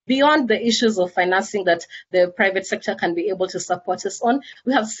 6. Beyond the issues of financing that the private sector can be able to support us on,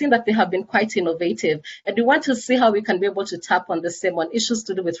 we have seen that they have been quite innovative. And we want to see how we can be able to tap on the same on issues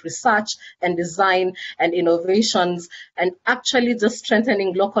to do with research and design and innovations, and actually just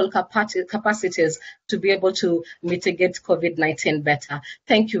strengthening local capacities to be able to mitigate COVID-19 better.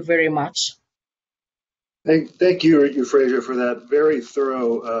 Thank you very much. Thank you, Euphrasia, for that very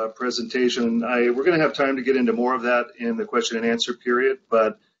thorough presentation. We're going to have time to get into more of that in the question and answer period,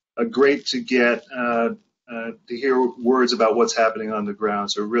 but great to get to hear words about what's happening on the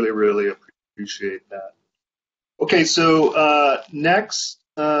ground. So really, really appreciate that. Okay, so next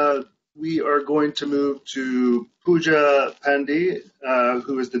we are going to move to Pooja Pandey,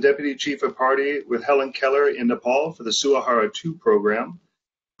 who is the Deputy Chief of Party with Helen Keller in Nepal for the Suahara 2 program.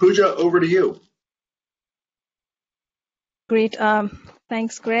 Pooja, over to you. Great.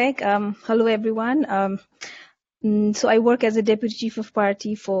 Thanks, Greg. Hello, everyone. So I work as a Deputy Chief of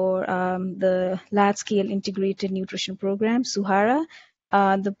Party for the large-scale integrated nutrition program, Suahara.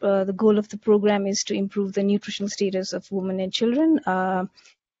 The goal of the program is to improve the nutritional status of women and children.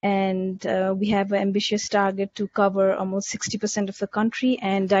 And we have an ambitious target to cover almost 60% of the country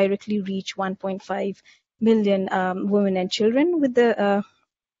and directly reach 1.5 million women and children with the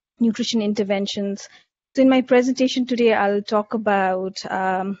nutrition interventions. So in my presentation today, I'll talk about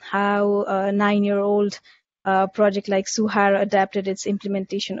how a 9-year-old project like Suahara adapted its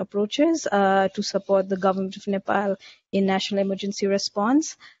implementation approaches to support the government of Nepal in national emergency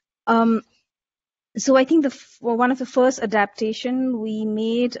response. So I think one of the first adaptation we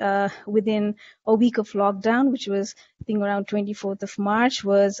made within a week of lockdown, which was I think around 24th of March,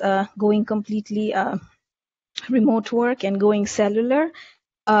 was going completely remote work and going cellular.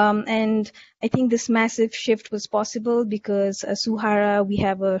 And I think this massive shift was possible because Suahara, we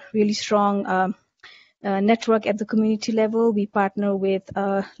have a really strong network at the community level. We partner with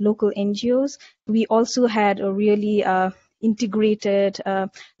local NGOs. We also had a really integrated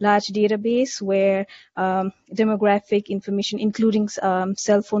large database where demographic information, including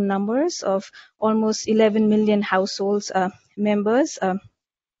cell phone numbers of almost 11 million households members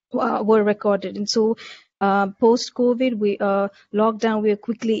were recorded. And so post-COVID, lockdown, we were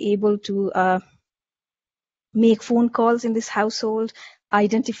quickly able to make phone calls in this household,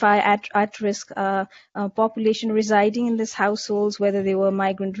 identify at-risk population residing in these households, whether they were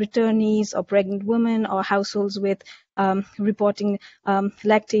migrant returnees or pregnant women or households with reporting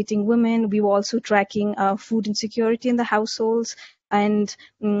lactating women. We were also tracking food insecurity in the households, and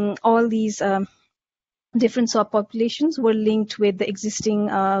all these different subpopulations were linked with the existing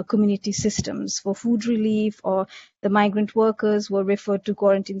community systems. For food relief, or the migrant workers were referred to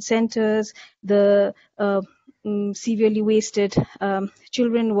quarantine centers. The severely wasted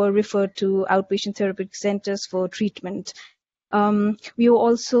children were referred to outpatient therapeutic centers for treatment. We were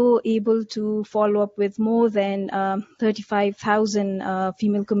also able to follow up with more than 35,000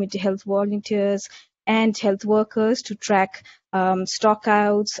 female community health volunteers and health workers to track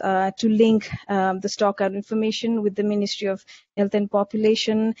stockouts, to link the stockout information with the Ministry of Health and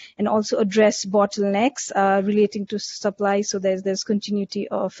Population, and also address bottlenecks relating to supply, so there's continuity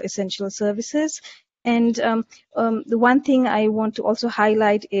of essential services. And the one thing I want to also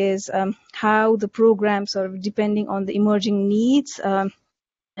highlight is how the program, sort of depending on the emerging needs and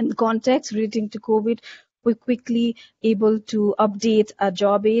the context relating to COVID, we're quickly able to update our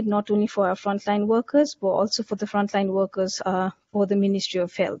job aid, not only for our frontline workers, but also for the frontline workers for the Ministry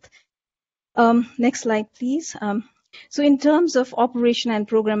of Health. Next slide, please. So in terms of operation and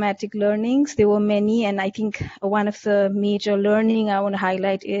programmatic learnings, there were many, and I think one of the major learning I want to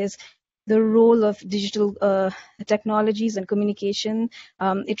highlight is the role of digital technologies and communication.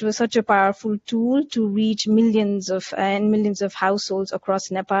 It was such a powerful tool to reach millions of households across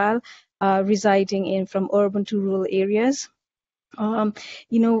Nepal, residing from urban to rural areas. From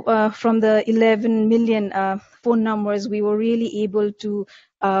the 11 million phone numbers, we were really able to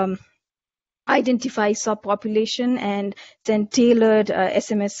identify subpopulation and send tailored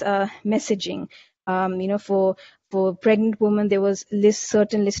SMS messaging. For pregnant women, there was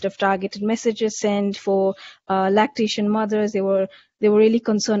certain list of targeted messages sent. For lactation mothers, they were really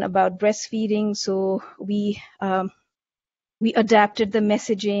concerned about breastfeeding, so we adapted the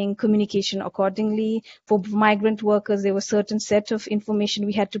messaging communication accordingly. For migrant workers, there was certain set of information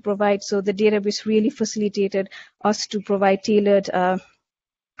we had to provide, so the database really facilitated us to provide tailored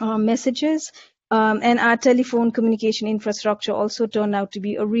messages. And our telephone communication infrastructure also turned out to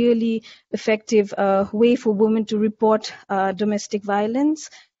be a really effective way for women to report domestic violence,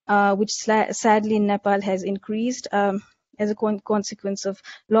 which sadly in Nepal has increased as a consequence of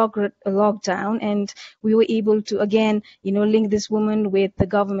lockdown. And we were able to, again, link this woman with the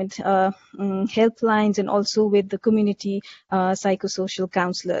government helplines and also with the community psychosocial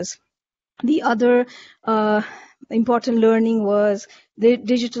counselors. The other important learning was the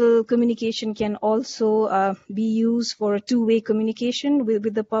digital communication can also be used for a two-way communication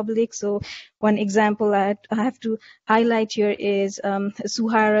with the public. So one example I have to highlight here is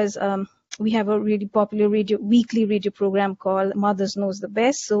Suhara's, we have a really popular weekly radio program called Mothers Knows the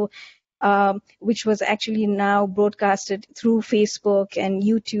Best. So which was actually now broadcasted through Facebook and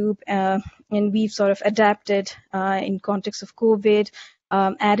YouTube. And we've sort of adapted in context of COVID,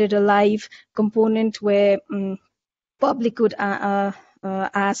 added a live component where public could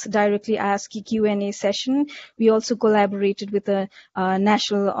directly ask a Q&A session. We also collaborated with a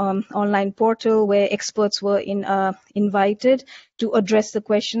national online portal where experts were invited to address the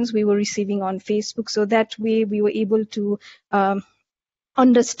questions we were receiving on Facebook. So that way we were able to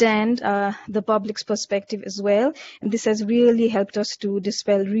understand the public's perspective as well. And this has really helped us to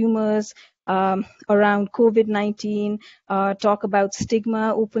dispel rumors around COVID-19, talk about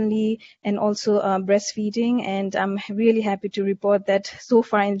stigma openly, and also breastfeeding. And I'm really happy to report that so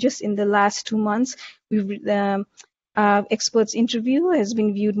far, just in the last 2 months, our experts interview has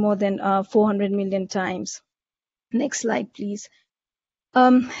been viewed more than 400 million times. Next slide, please.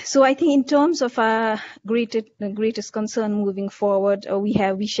 So I think in terms of our greatest concern moving forward,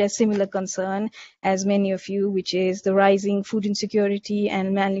 we share similar concern as many of you, which is the rising food insecurity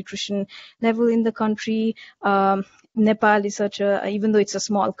and malnutrition level in the country. Nepal is even though it's a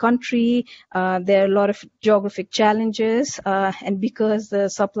small country, there are a lot of geographic challenges, and because the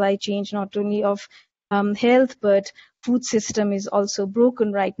supply chain not only of health but food system is also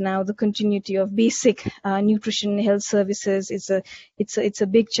broken right now, the continuity of basic nutrition and health services it's a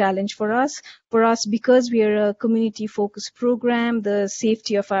big challenge for us. Because we are a community focused program, the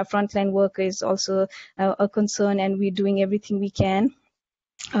safety of our frontline workers is also a concern, and we're doing everything we can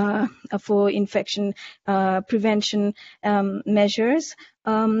for infection prevention measures.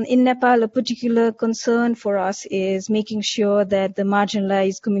 In Nepal, a particular concern for us is making sure that the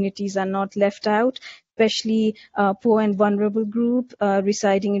marginalized communities are not left out, especially poor and vulnerable group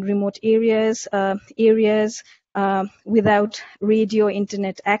residing in remote areas without radio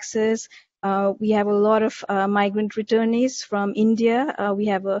internet access. We have a lot of migrant returnees from India. We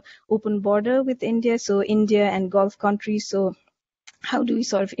have an open border with India, so India and Gulf countries. So how do we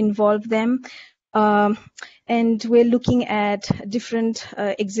sort of involve them? And we're looking at different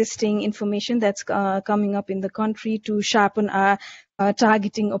existing information that's coming up in the country to sharpen our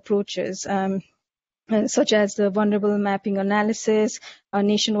targeting approaches. Such as the vulnerable mapping analysis. A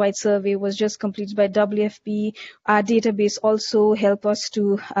nationwide survey was just completed by WFP. Our database also help us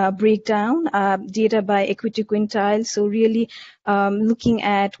to break down data by equity quintile. So really looking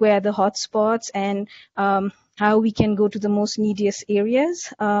at where are the hotspots and how we can go to the most neediest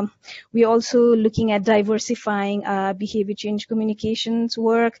areas. We're also looking at diversifying behavior change communications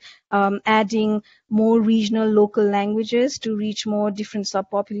work, adding more regional local languages to reach more different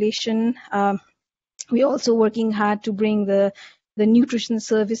subpopulation. We're also working hard to bring the nutrition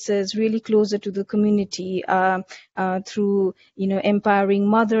services really closer to the community through, empowering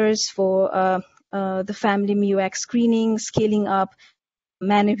mothers for the family MUAC screening, scaling up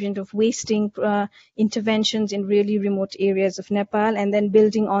management of wasting interventions in really remote areas of Nepal, and then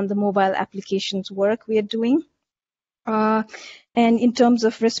building on the mobile applications work we are doing. And in terms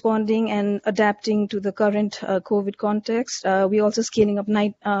of responding and adapting to the current COVID context, we're also scaling up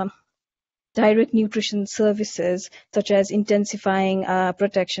direct nutrition services, such as intensifying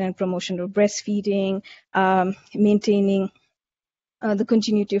protection and promotion of breastfeeding, maintaining the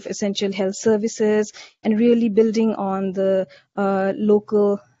continuity of essential health services, and really building on the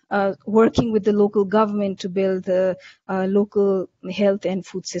working with the local government to build the local health and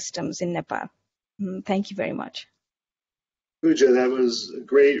food systems in Nepal. Thank you very much. Pooja, that was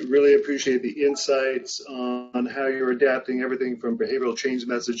great. Really appreciate the insights on how you're adapting everything from behavioral change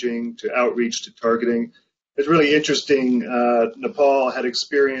messaging to outreach to targeting. It's really interesting. Nepal had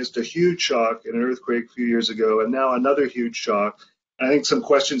experienced a huge shock in an earthquake a few years ago, and now another huge shock. I think some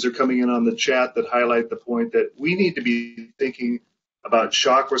questions are coming in on the chat that highlight the point that we need to be thinking about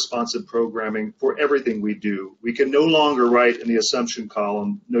shock responsive programming for everything we do. We can no longer write in the assumption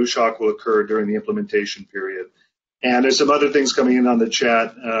column, no shock will occur during the implementation period. And there's some other things coming in on the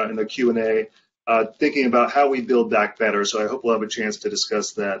chat in the Q&A, thinking about how we build back better. So I hope we'll have a chance to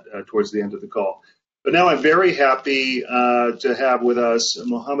discuss that towards the end of the call. But now I'm very happy to have with us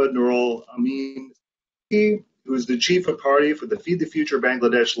Mohammed Nurul Amin, who's the Chief of Party for the Feed the Future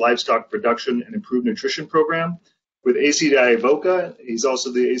Bangladesh Livestock Production and Improved Nutrition Program with ACDI VOCA. He's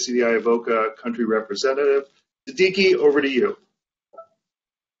also the ACDI VOCA country representative. Siddiqui, over to you.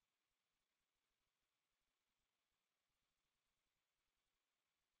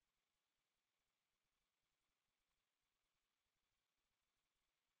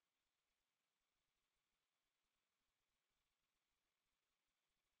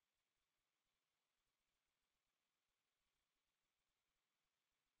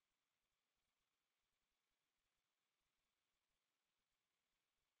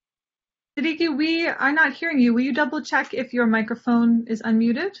 Siddiqui, we are not hearing you. Will you double check if your microphone is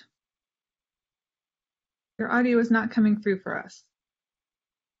unmuted? Your audio is not coming through for us.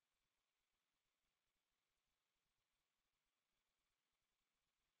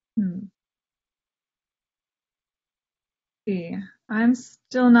 See, I'm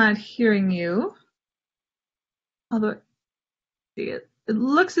still not hearing you. Although, it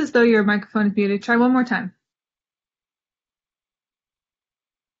looks as though your microphone is muted. Try one more time.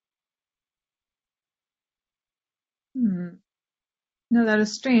 No, that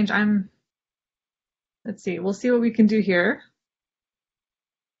is strange. Let's see. We'll see what we can do here.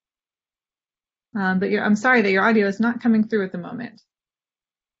 But I'm sorry that your audio is not coming through at the moment.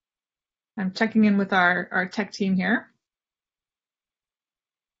 I'm checking in with our tech team here.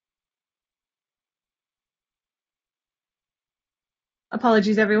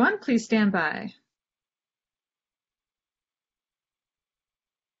 Apologies, everyone. Please stand by.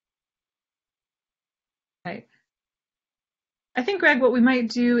 Right. I think, Greg, what we might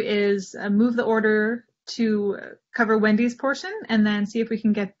do is move the order to cover Wendy's portion and then see if we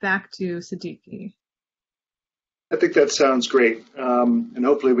can get back to Siddiqui. I think that sounds great. And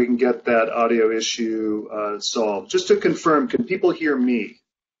hopefully we can get that audio issue solved. Just to confirm, can people hear me?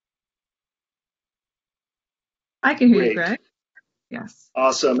 I can hear you, Greg. Yes.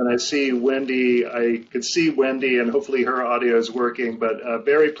 Awesome. And I see Wendy. I could see Wendy, and hopefully her audio is working, but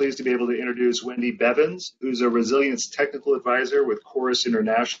very pleased to be able to introduce Wendy Bevins, who's a resilience technical advisor with CORUS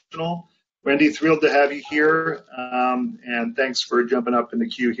International. Wendy, thrilled to have you here, and thanks for jumping up in the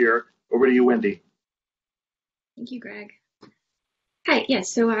queue here. Over to you, Wendy. Thank you, Greg. Hi,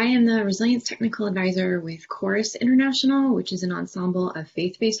 yes, so I am the Resilience Technical Advisor with CORUS International, which is an ensemble of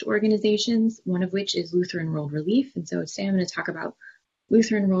faith-based organizations, one of which is Lutheran World Relief. And so today I'm going to talk about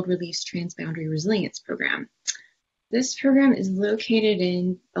Lutheran World Relief's Transboundary Resilience Program. This program is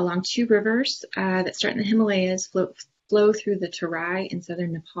located along two rivers that start in the Himalayas, flow through the Terai in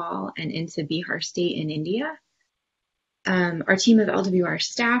southern Nepal and into Bihar state in India. Our team of LWR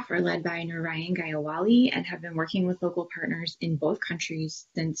staff are led by Narayan Gayawali and have been working with local partners in both countries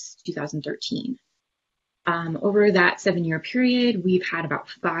since 2013. Over that 7-year period, we've had about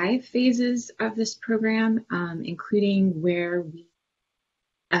 5 phases of this program, including where we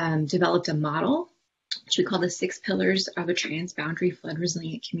developed a model, which we call the 6 pillars of a transboundary flood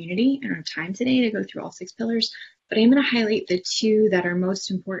resilient community. I don't have time today to go through all 6 pillars, but I'm going to highlight the 2 that are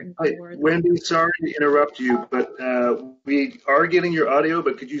most important for Wendy, sorry to interrupt you, but we are getting your audio,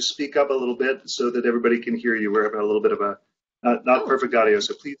 but could you speak up a little bit so that everybody can hear you? We're having a little bit of a not perfect audio,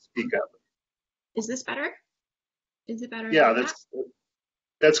 so please speak up. Is this better? Is it better? Yeah,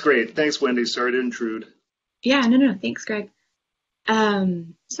 that's great. Thanks, Wendy. Sorry to intrude. Yeah, no. Thanks, Greg.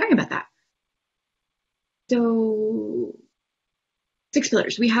 Sorry about that. So 6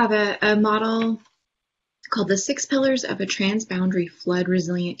 pillars. We have a model called the 6 pillars of a transboundary flood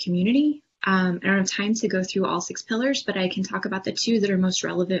resilient community. I don't have time to go through all 6 pillars, but I can talk about the 2 that are most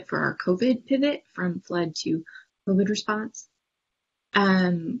relevant for our COVID pivot from flood to COVID response.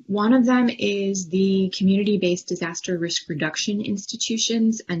 One of them is the community-based disaster risk reduction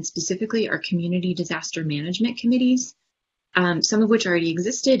institutions, and specifically our community disaster management committees. some of which already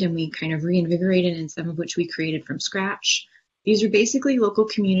existed and we kind of reinvigorated, and some of which we created from scratch. These are basically local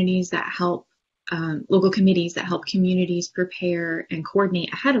communities that help, local committees that help communities prepare and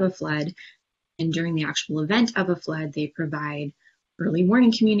coordinate ahead of a flood. And during the actual event of a flood, they provide early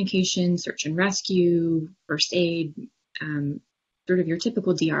warning communication, search and rescue, first aid, sort of your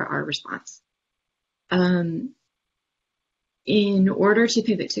typical DRR response. In order to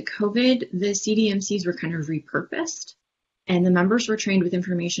pivot to COVID, the CDMCs were kind of repurposed, and the members were trained with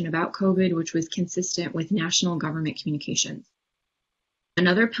information about COVID, which was consistent with national government communications.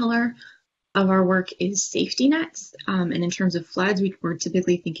 Another pillar of our work is safety nets. And in terms of floods, we're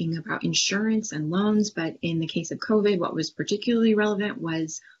typically thinking about insurance and loans, but in the case of COVID, what was particularly relevant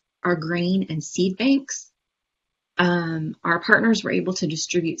was our grain and seed banks. Our partners were able to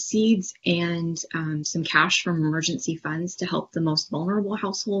distribute seeds and some cash from emergency funds to help the most vulnerable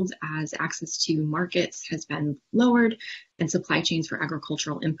households as access to markets has been lowered and supply chains for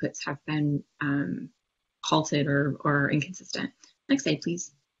agricultural inputs have been halted or inconsistent. Next slide,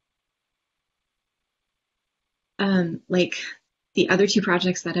 please. Like the other two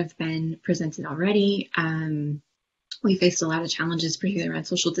projects that have been presented already, we faced a lot of challenges, particularly around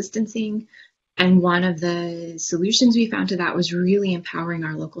social distancing. And one of the solutions we found to that was really empowering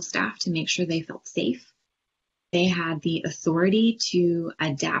our local staff to make sure they felt safe. They had the authority to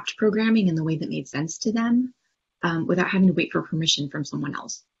adapt programming in the way that made sense to them without having to wait for permission from someone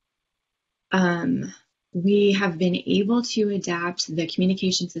else. We have been able to adapt the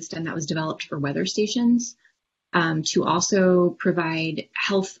communication system that was developed for weather stations to also provide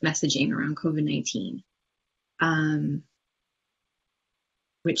health messaging around COVID-19,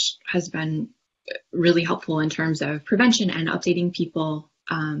 which has been really helpful in terms of prevention and updating people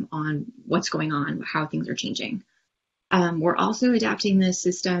on what's going on, how things are changing. We're also adapting this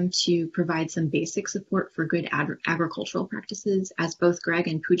system to provide some basic support for good agricultural practices. As both Greg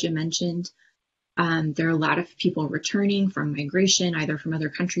and Pooja mentioned, there are a lot of people returning from migration, either from other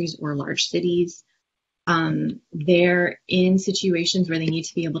countries or large cities. They're in situations where they need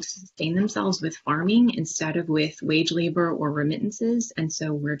to be able to sustain themselves with farming instead of with wage labor or remittances, and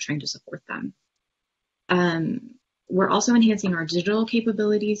so we're trying to support them. We're also enhancing our digital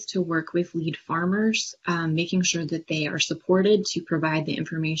capabilities to work with lead farmers, making sure that they are supported to provide the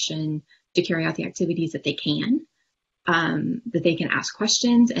information to carry out the activities that they can, that they can ask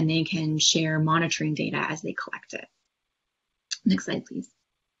questions, and they can share monitoring data as they collect it. Next slide, please.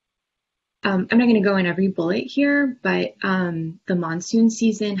 I'm not going to go in every bullet here, but the monsoon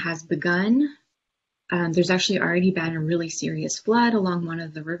season has begun. There's actually already been a really serious flood along one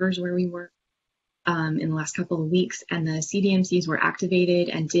of the rivers where we work in the last couple of weeks, and the CDMCs were activated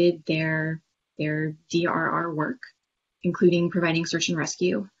and did their DRR work, including providing search and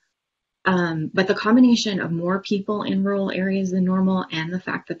rescue. But the combination of more people in rural areas than normal and the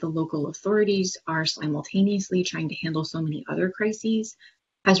fact that the local authorities are simultaneously trying to handle so many other crises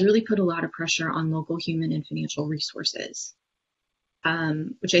has really put a lot of pressure on local human and financial resources,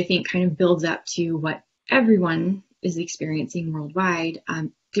 which I think kind of builds up to what everyone is experiencing worldwide.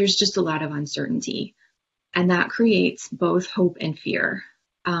 There's just a lot of uncertainty, and that creates both hope and fear.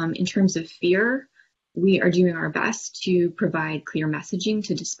 In terms of fear, we are doing our best to provide clear messaging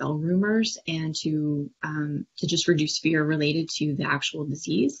to dispel rumors and to just reduce fear related to the actual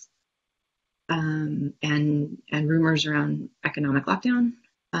disease and rumors around economic lockdown.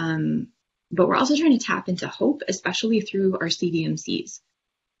 But we're also trying to tap into hope, especially through our CDMCs.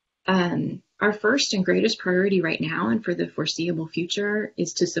 Our first and greatest priority right now and for the foreseeable future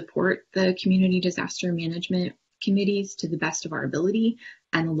is to support the community disaster management committees to the best of our ability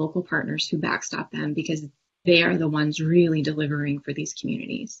and the local partners who backstop them, because they are the ones really delivering for these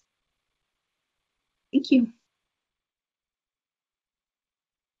communities. Thank you.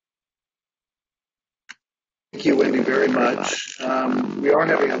 Thank you, Wendy, very much. We are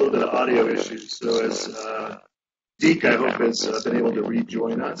having a little bit of audio issues, so as Sadiq, I hope, has been able to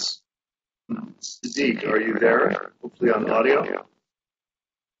rejoin us. Sadiq, are you there? Hopefully on audio.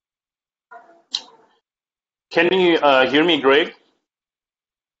 Can you hear me, Greg?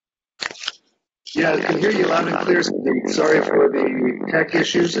 Yeah, I can hear you loud and clear, Sadiq. Sorry for the tech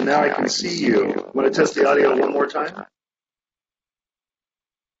issues, and now I can see you. Want to test the audio one more time?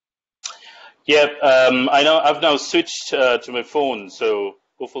 Yeah, I know I've now switched to my phone, so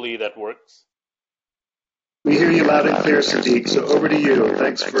hopefully that works. We hear you loud and clear, Sadiq, so over to you.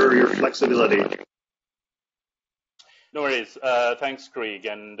 Thanks for your flexibility. No worries. Thanks, Craig,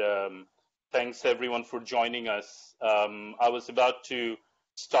 and thanks everyone for joining us. I was about to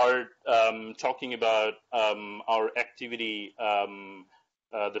start talking about our activity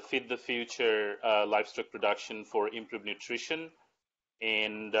the Feed the Future livestock production for improved nutrition.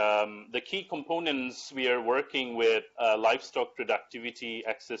 And the key components, we are working with livestock productivity,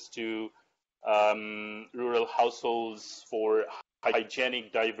 access to rural households for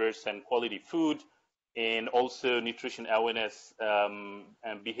hygienic, diverse, and quality food, and also nutrition awareness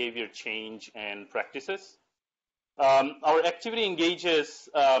and behavior change and practices. Our activity engages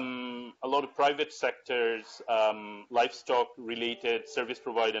a lot of private sectors, livestock-related service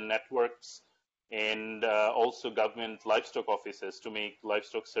provider networks, and also government livestock offices to make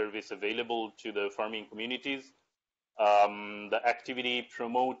livestock service available to the farming communities. The activity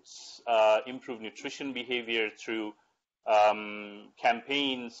promotes improved nutrition behavior through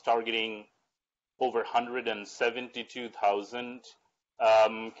campaigns targeting over 172,000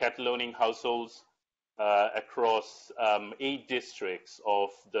 cattle owning households across 8 districts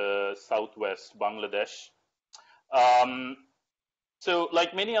of the southwest Bangladesh. So,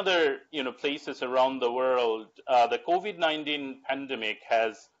 like many other places around the world, the COVID-19 pandemic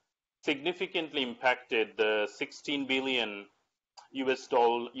has significantly impacted the 16 billion US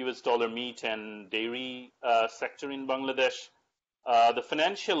dollar meat and dairy sector in Bangladesh. The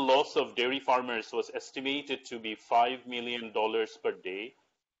financial loss of dairy farmers was estimated to be $5 million per day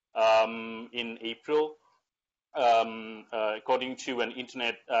in April, according to an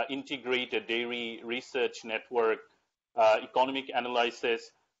integrated dairy research network economic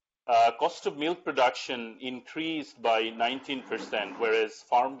analysis. Cost of milk production increased by 19%, whereas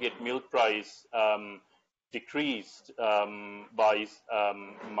farm gate milk price decreased by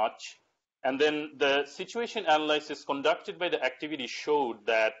much. And then the situation analysis conducted by the activity showed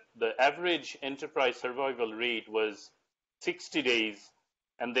that the average enterprise survival rate was 60 days,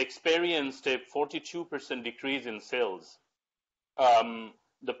 and they experienced a 42% decrease in sales.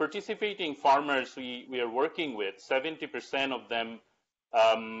 The participating farmers we are working with, 70% of them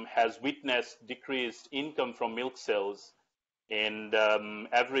has witnessed decreased income from milk sales, and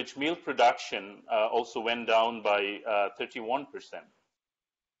average milk production also went down by 31%.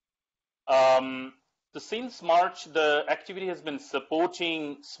 So since March, the activity has been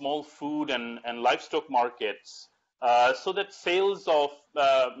supporting small food and livestock markets so that sales of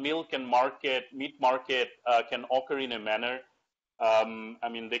milk and meat market can occur in a manner.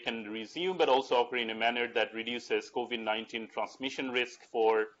 They can resume, but also occur in a manner that reduces COVID-19 transmission risk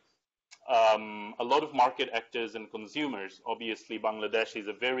for a lot of market actors and consumers. Obviously, Bangladesh is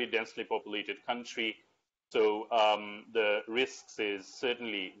a very densely populated country, so the risks is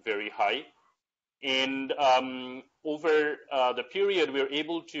certainly very high. And over the period, we're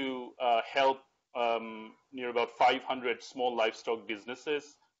able to help near about 500 small livestock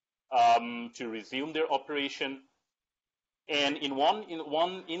businesses to resume their operation. And in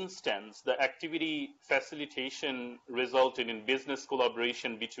one instance, the activity facilitation resulted in business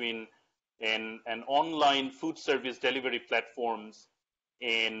collaboration between an online food service delivery platforms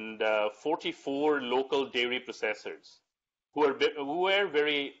and 44 local dairy processors who were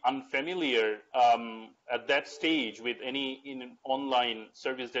very unfamiliar at that stage with any online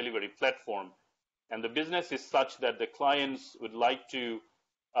service delivery platform. And the business is such that the clients would like to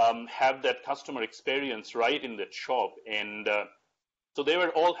have that customer experience right in the shop, and so they were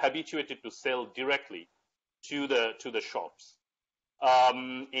all habituated to sell directly to the shops.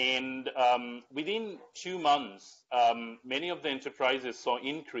 Within 2 months, many of the enterprises saw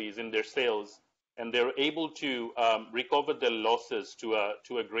increase in their sales, and they were able to recover their losses to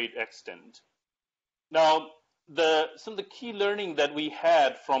a great extent. Now, some of the key learning that we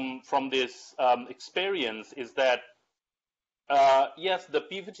had from this experience is that yes, the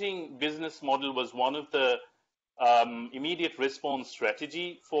pivoting business model was one of the immediate response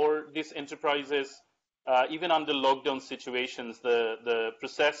strategy for these enterprises. Even under lockdown situations, the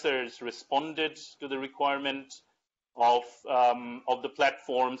processors responded to the requirement of the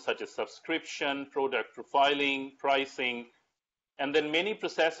platform, such as subscription, product profiling, pricing, and then many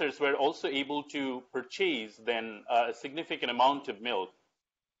processors were also able to purchase then a significant amount of milk.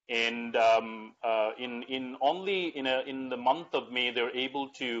 And in the month of May, they were able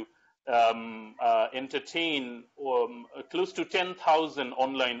to entertain close to 10,000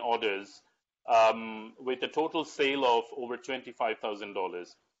 online orders with a total sale of over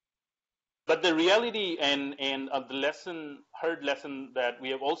 $25,000. But the reality and the lesson that we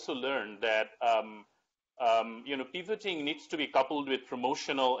have also learned that pivoting needs to be coupled with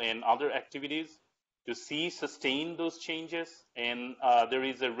promotional and other activities to sustain those changes, and there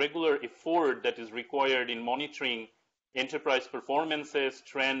is a regular effort that is required in monitoring enterprise performances,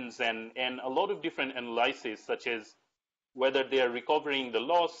 trends, and a lot of different analyses, such as whether they are recovering the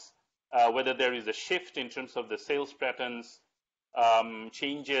loss, whether there is a shift in terms of the sales patterns,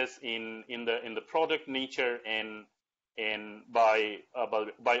 changes in the product nature, and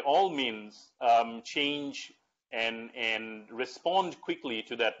by all means change and respond quickly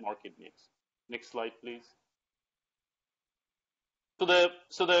to that market needs. Next slide, please.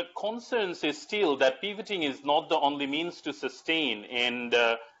 So the concerns is still that pivoting is not the only means to sustain, and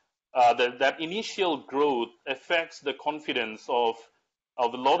that initial growth affects the confidence of a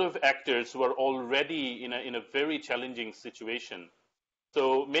lot of actors who are already in a very challenging situation.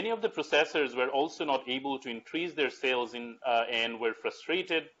 So many of the processors were also not able to increase their sales and were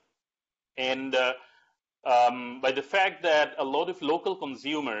frustrated, and by the fact that a lot of local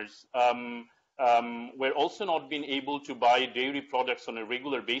consumers were also not being able to buy dairy products on a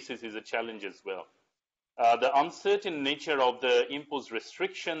regular basis is a challenge as well. The uncertain nature of the imposed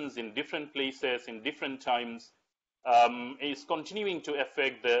restrictions in different places, in different times, is continuing to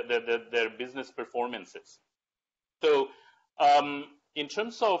affect their business performances. So in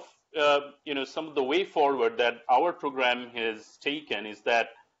terms of some of the way forward that our program has taken is that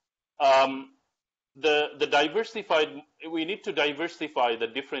we need to diversify the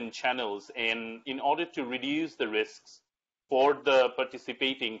different channels, and in order to reduce the risks for the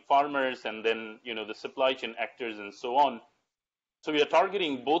participating farmers and then the supply chain actors and so on. So we are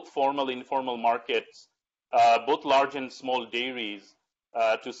targeting both formal and informal markets, both large and small dairies,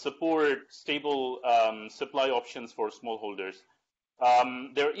 to support stable supply options for smallholders.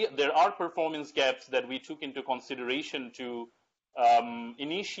 There are performance gaps that we took into consideration to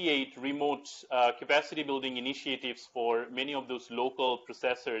initiate remote capacity building initiatives for many of those local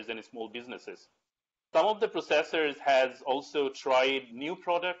processors and small businesses. Some of the processors has also tried new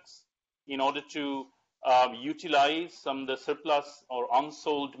products in order to utilize some of the surplus or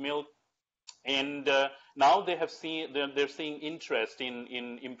unsold milk, and now they're seeing interest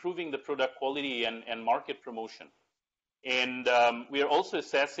in improving the product quality and market promotion. And we are also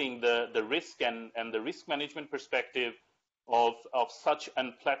assessing the risk and the risk management perspective of such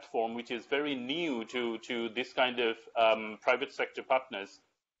a platform, which is very new to this kind of private sector partners.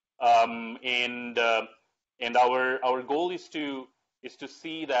 And our goal is to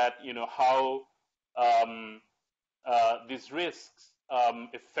see that how these risks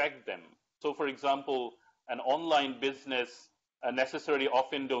affect them. So, for example, an online business necessarily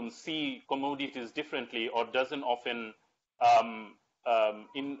often don't see commodities differently, or doesn't often kind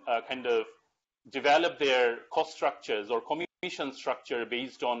of develop their cost structures or commission structure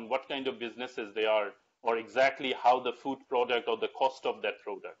based on what kind of businesses they are, or exactly how the food product or the cost of that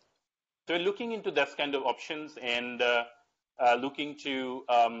product. So we're looking into that kind of options and looking to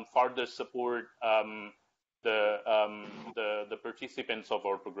further support the participants of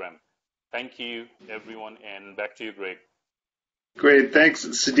our program. Thank you, everyone, and back to you, Greg. Great, thanks,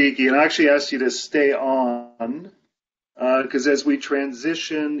 Siddiqui. And I actually asked you to stay on because as we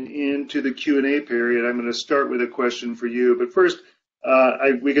transition into the Q&A period, I'm going to start with a question for you. But first,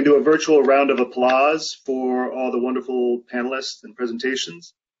 we can do a virtual round of applause for all the wonderful panelists and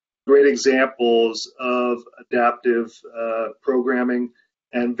presentations. Great examples of adaptive programming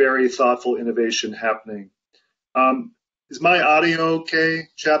and very thoughtful innovation happening. Is my audio okay,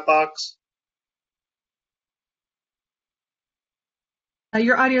 chat box?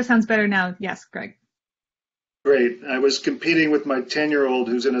 Your audio sounds better now. Yes, Greg. Great. I was competing with my 10-year-old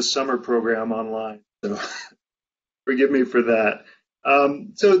who's in a summer program online, so forgive me for that.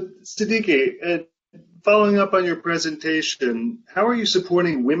 So, Siddiqui, following up on your presentation, how are you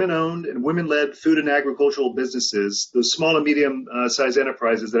supporting women-owned and women-led food and agricultural businesses, those small and medium-sized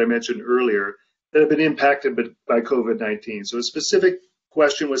enterprises that I mentioned earlier, that have been impacted by COVID-19? So a specific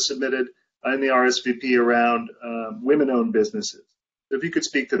question was submitted in the RSVP around women-owned businesses. So if you could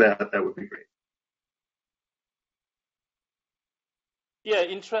speak to that, that would be great. Yeah,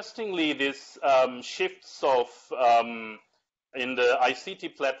 interestingly, this shifts of in the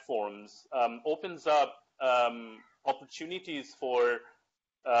ICT platforms opens up opportunities for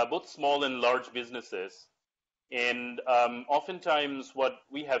both small and large businesses. And oftentimes what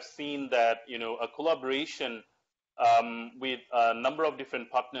we have seen that, a collaboration with a number of different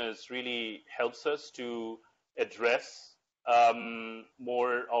partners really helps us to address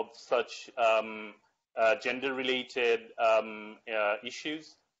more of such gender-related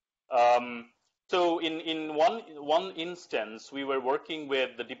issues. So in one instance, we were working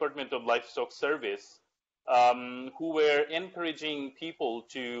with the Department of Livestock Service, who were encouraging people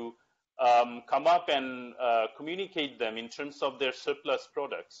to come up and communicate them in terms of their surplus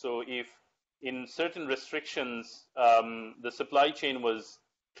products. So if in certain restrictions, the supply chain was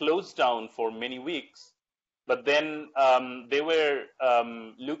closed down for many weeks, but then they were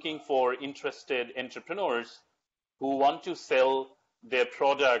looking for interested entrepreneurs who want to sell their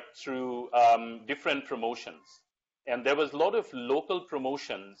product through different promotions. And there was a lot of local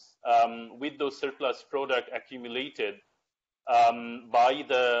promotions with those surplus product accumulated by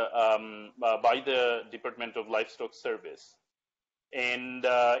the Department of Livestock Service. And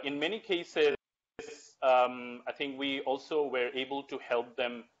in many cases, I think we also were able to help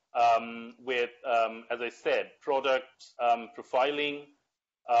them with, as I said, product profiling,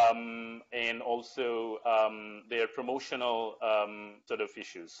 and also their promotional sort of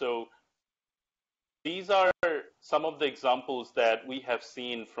issues. So these are some of the examples that we have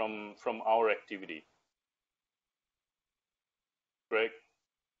seen from our activity. Greg?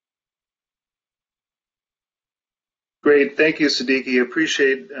 Great, thank you, Siddiqui.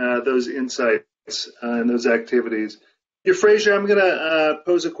 Appreciate those insights and those activities. Euphrasia, I'm going to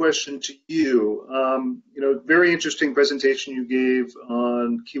pose a question to you. Very interesting presentation you gave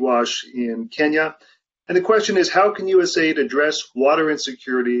on Kiwash in Kenya. And the question is, how can USAID address water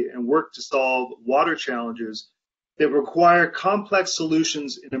insecurity and work to solve water challenges that require complex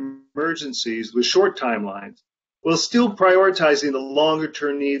solutions in emergencies with short timelines, while still prioritizing the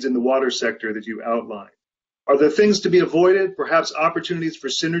longer-term needs in the water sector that you outlined? Are there things to be avoided, perhaps opportunities for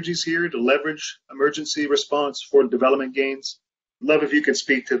synergies here to leverage emergency response for development gains? Love if you could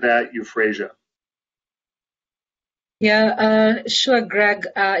speak to that, Euphrasia. Yeah, sure, Greg.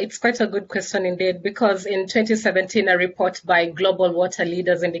 It's quite a good question indeed, because in 2017, a report by Global Water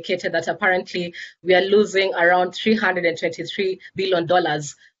Leaders indicated that apparently we are losing around $323 billion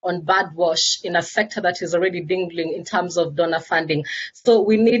on bad wash in a sector that is already dwindling in terms of donor funding. So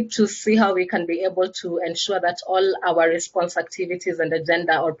we need to see how we can be able to ensure that all our response activities and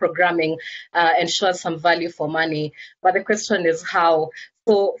agenda or programming ensure some value for money. But the question is how.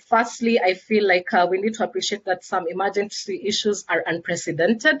 So firstly, I feel like we need to appreciate that some emergency issues are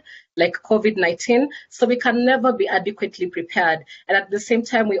unprecedented, like COVID-19, so we can never be adequately prepared. And at the same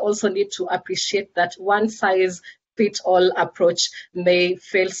time, we also need to appreciate that one size fits all approach may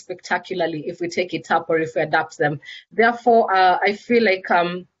fail spectacularly if we take it up or if we adapt them. Therefore, I feel like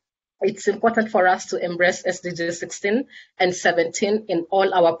it's important for us to embrace SDG 16 and 17 in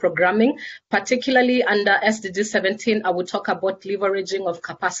all our programming. Particularly under SDG 17, I would talk about leveraging of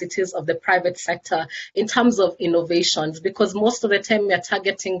capacities of the private sector in terms of innovations, because most of the time we are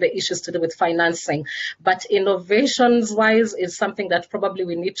targeting the issues to do with financing. But innovations-wise is something that probably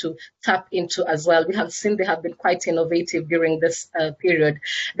we need to tap into as well. We have seen they have been quite innovative during this period.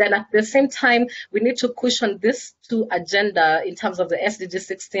 Then at the same time, we need to cushion this to agenda in terms of the SDG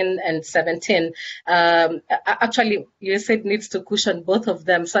 16 and 17. Actually, USAID needs to cushion both of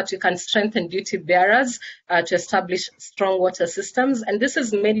them so that you can strengthen duty bearers to establish strong water systems. And this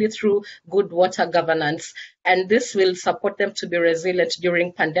is mainly through good water governance. And this will support them to be resilient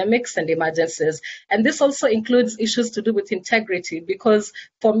during pandemics and emergencies. And this also includes issues to do with integrity, because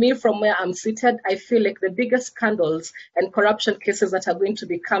for me, from where I'm seated, I feel like the biggest scandals and corruption cases that are going to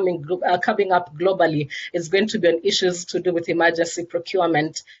be coming up globally is going to be on issues to do with emergency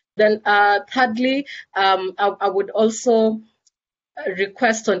procurement. Then thirdly, I would also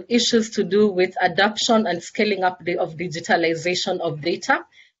request on issues to do with adoption and scaling up of digitalization of data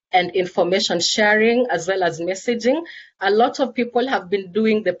and information sharing, as well as messaging. A lot of people have been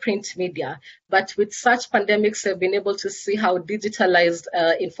doing the print media, but with such pandemics, they've been able to see how digitalized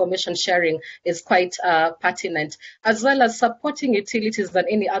information sharing is quite pertinent, as well as supporting utilities and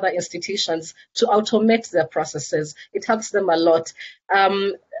any other institutions to automate their processes. It helps them a lot.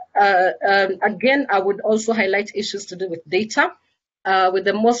 Again, I would also highlight issues to do with data. With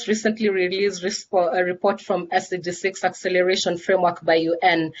the most recently released report from SDG 6 Acceleration Framework by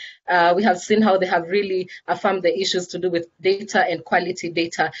UN, we have seen how they have really affirmed the issues to do with data and quality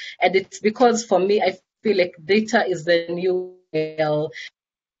data. And it's because, for me, I feel like data is the new oil.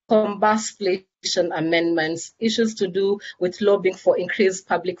 Legislation amendments, issues to do with lobbying for increased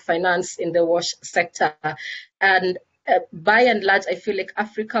public finance in the wash sector. And by and large, I feel like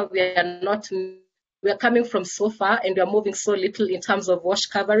Africa, we are coming from so far and we are moving so little in terms of wash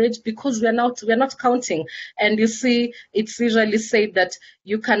coverage because we are not counting. And you see, it's usually said that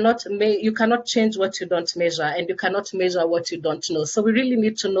you cannot change what you don't measure, and you cannot measure what you don't know. So we really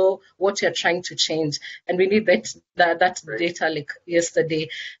need to know what you're trying to change, and we need that data like yesterday.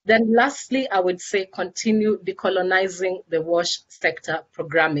 Then lastly, I would say continue decolonizing the wash sector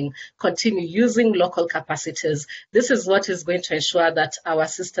programming, continue using local capacities. This is what is going to ensure that our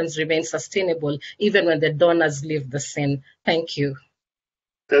systems remain sustainable even when the donors leave the scene. Thank you.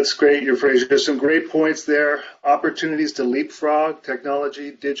 That's great, Euphrasia. There's some great points there. Opportunities to leapfrog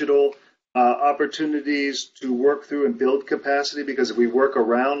technology, digital, opportunities to work through and build capacity, because if we work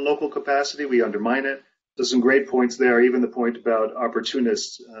around local capacity, we undermine it. So some great points there, even the point about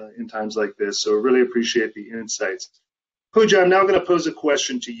opportunists in times like this. So really appreciate the insights. Pooja, I'm now going to pose a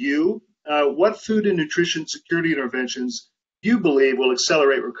question to you. What food and nutrition security interventions do you believe will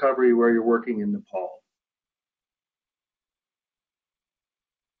accelerate recovery where you're working in Nepal?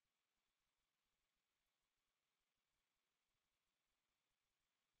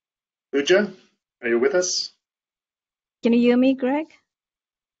 Pooja, are you with us? Can you hear me, Greg?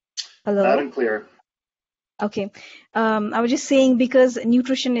 Hello? Loud and clear. Okay. I was just saying, because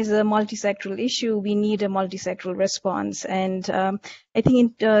nutrition is a multisectoral issue, we need a multisectoral response. And I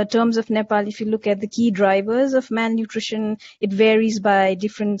think in terms of Nepal, if you look at the key drivers of malnutrition, it varies by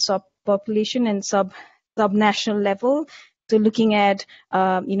different subpopulation and subnational level. So looking at,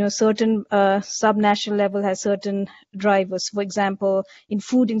 certain subnational level has certain drivers. For example, in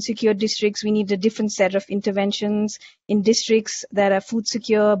food insecure districts, we need a different set of interventions. In districts that are food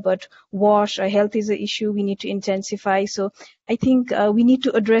secure but wash or health is an issue, we need to intensify. So I think we need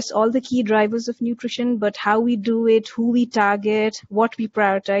to address all the key drivers of nutrition, but how we do it, who we target, what we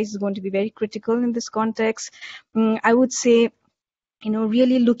prioritize is going to be very critical in this context. I would say,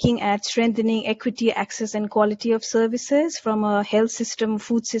 really looking at strengthening equity, access, and quality of services from a health system,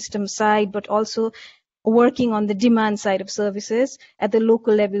 food system side, but also working on the demand side of services at the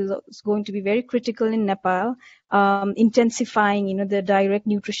local level is going to be very critical in Nepal. Intensifying, the direct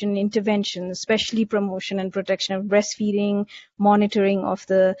nutrition intervention, especially promotion and protection of breastfeeding, monitoring of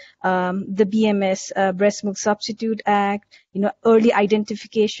the BMS, Breast Milk Substitute Act, early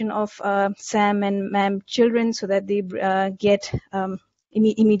identification of SAM and MAM children so that they get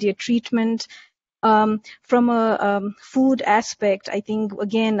immediate treatment. From a food aspect, I think,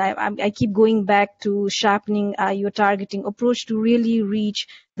 again, I keep going back to sharpening your targeting approach to really reach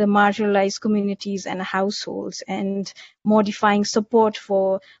the marginalized communities and households, and modifying support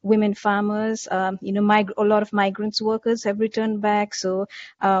for women farmers. A lot of migrants workers have returned back, so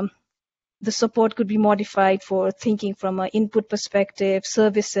the support could be modified for thinking from an input perspective,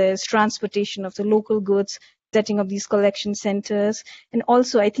 services, transportation of the local goods, setting up these collection centers. And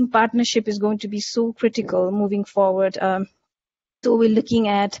also, I think partnership is going to be so critical moving forward. So we're looking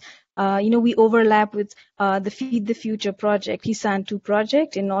at, we overlap with the Feed the Future project, Kisan 2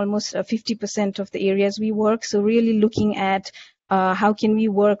 project, in almost 50% of the areas we work. So really looking at how can we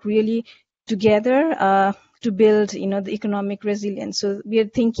work really together to build, the economic resilience. So we are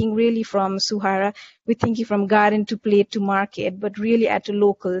thinking really from Suhara, we're thinking from garden to plate to market, but really at a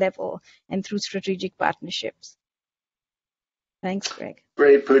local level and through strategic partnerships. Thanks, Greg.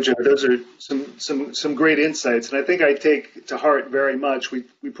 Great, Pooja. Those are some great insights, and I think I take to heart very much. We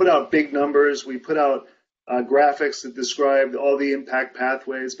put out big numbers, we put out graphics that describe all the impact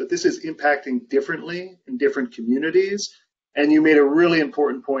pathways, but this is impacting differently in different communities. And you made a really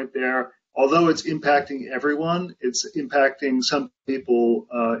important point there. Although it's impacting everyone, it's impacting some people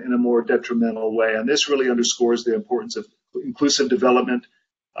in a more detrimental way. And this really underscores the importance of inclusive development,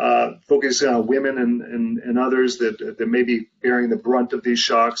 focusing on women and others that may be bearing the brunt of these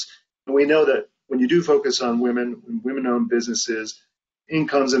shocks. And we know that when you do focus on women, women-owned businesses,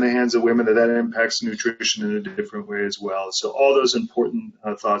 incomes in the hands of women, that impacts nutrition in a different way as well. So all those important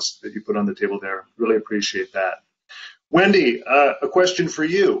thoughts that you put on the table there, really appreciate that. Wendy, a question for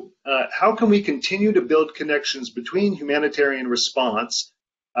you. How can we continue to build connections between humanitarian response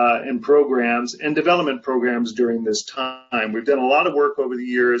and programs and development programs during this time? We've done a lot of work over the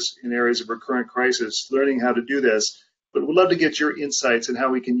years in areas of recurrent crisis, learning how to do this, but we'd love to get your insights on how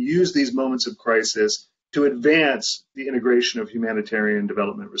we can use these moments of crisis to advance the integration of humanitarian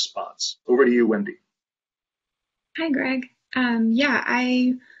development response. Over to you, Wendy. Hi, Greg.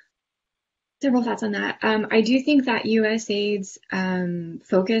 Several thoughts on that. I do think that USAID's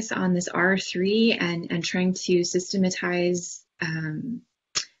focus on this R3 and trying to systematize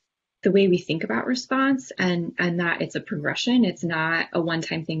the way we think about response and that it's a progression, it's not a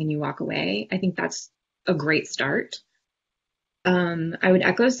one-time thing and you walk away. I think that's a great start. I would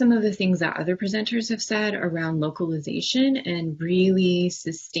echo some of the things that other presenters have said around localization and really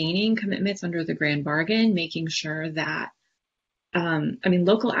sustaining commitments under the Grand Bargain, making sure that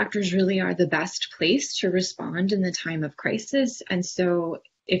local actors really are the best place to respond in the time of crisis. And so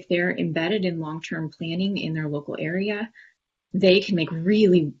if they're embedded in long-term planning in their local area, they can make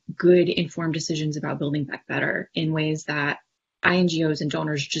really good informed decisions about building back better in ways that INGOs and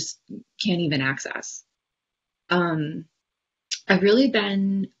donors just can't even access. I've really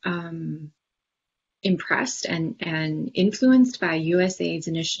been impressed and influenced by USAID's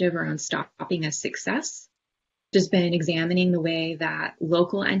initiative around Stopping as Success. Just been examining the way that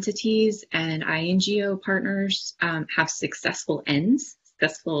local entities and INGO partners have successful ends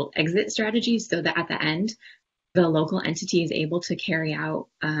successful exit strategies so that at the end, the local entity is able to carry out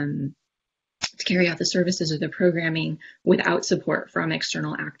the services or the programming without support from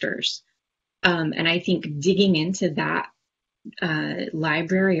external actors. And I think digging into that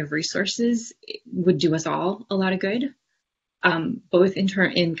library of resources would do us all a lot of good, both in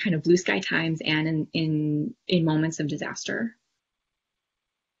kind of blue sky times and in moments of disaster.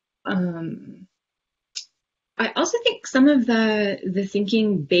 I also think some of the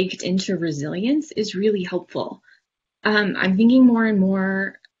thinking baked into resilience is really helpful. I'm thinking more and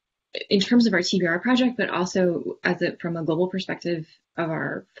more in terms of our TBR project, but also from a global perspective of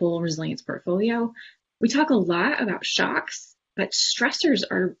our full resilience portfolio. We talk a lot about shocks, but stressors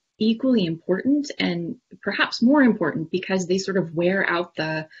are equally important and perhaps more important because they sort of wear out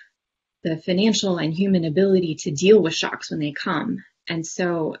the financial and human ability to deal with shocks when they come. And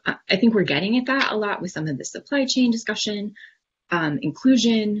so I think we're getting at that a lot with some of the supply chain discussion,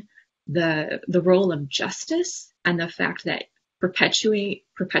 inclusion, the role of justice, and the fact that perpetuating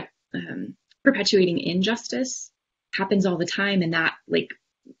injustice happens all the time, and that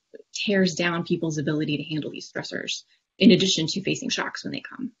tears down people's ability to handle these stressors, in addition to facing shocks when they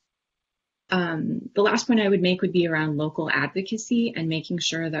come. The last point I would make would be around local advocacy and making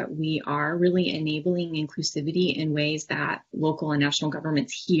sure that we are really enabling inclusivity in ways that local and national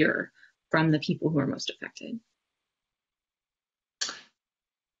governments hear from the people who are most affected.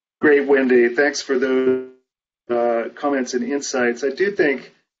 Great, Wendy. Thanks for those comments and insights. I do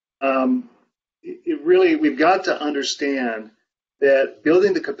think we've got to understand that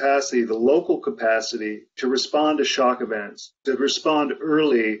building the capacity, the local capacity to respond to shock events, to respond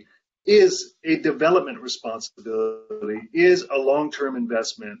early, is a development responsibility, is a long-term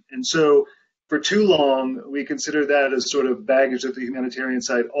investment. And so for too long, we consider that as sort of baggage that the humanitarian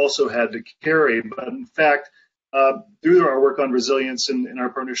side also had to carry. But in fact, through our work on resilience and our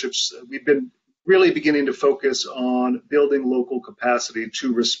partnerships, we've been really beginning to focus on building local capacity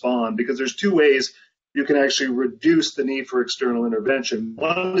to respond, because there's two ways you can actually reduce the need for external intervention.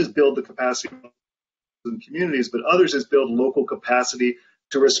 One is build the capacity in communities, but others is build local capacity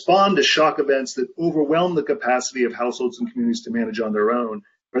to respond to shock events that overwhelm the capacity of households and communities to manage on their own,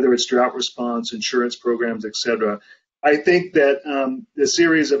 whether it's drought response, insurance programs, et cetera. I think that the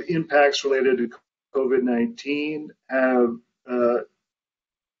series of impacts related to COVID-19 have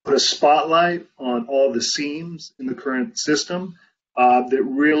put a spotlight on all the seams in the current system that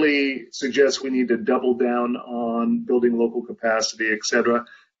really suggests we need to double down on building local capacity, et cetera.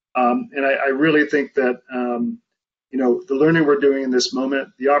 And I really think that the learning we're doing in this moment,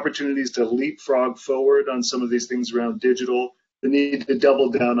 the opportunities to leapfrog forward on some of these things around digital, the need to double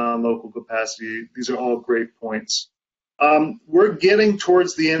down on local capacity, these are all great points. We're getting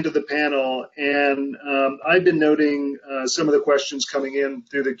towards the end of the panel, and I've been noting some of the questions coming in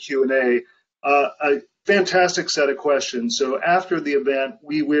through the Q&A. A fantastic set of questions. So after the event,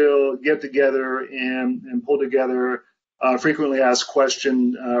 we will get together and pull together frequently asked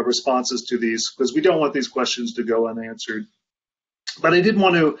question responses to these, because we don't want these questions to go unanswered. But I did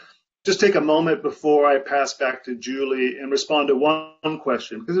want to just take a moment before I pass back to Julie and respond to one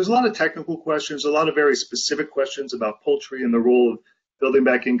question, because there's a lot of technical questions, a lot of very specific questions about poultry and the role of building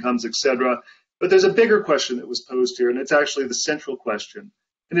back incomes, et cetera. But there's a bigger question that was posed here, and it's actually the central question.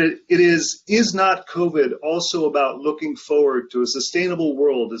 And it is not COVID also about looking forward to a sustainable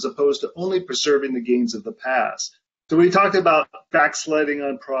world as opposed to only preserving the gains of the past? So we talked about backsliding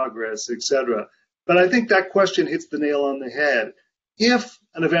on progress, et cetera. But I think that question hits the nail on the head. If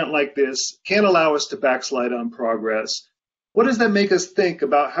an event like this can allow us to backslide on progress, what does that make us think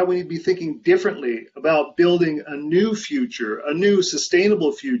about how we need to be thinking differently about building a new future, a new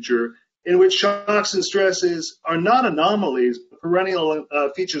sustainable future in which shocks and stresses are not anomalies, but perennial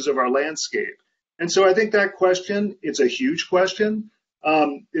features of our landscape? And so I think that question, it's a huge question.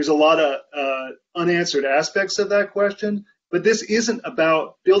 There's a lot of unanswered aspects of that question, but this isn't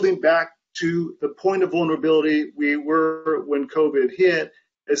about building back to the point of vulnerability we were when COVID hit.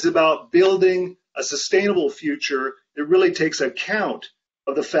 It's about building a sustainable future that really takes account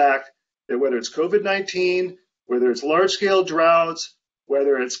of the fact that whether it's COVID-19, whether it's large-scale droughts,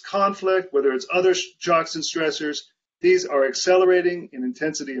 whether it's conflict, whether it's other shocks and stressors, these are accelerating in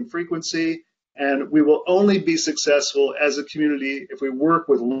intensity and frequency, and we will only be successful as a community if we work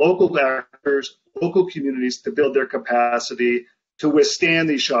with local actors, local communities to build their capacity to withstand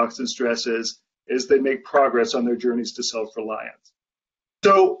these shocks and stresses as they make progress on their journeys to self-reliance.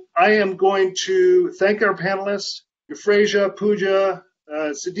 So I am going to thank our panelists, Euphrasia, Pooja,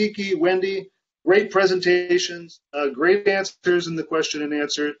 Siddiqui, Wendy. Great presentations, great answers in the question and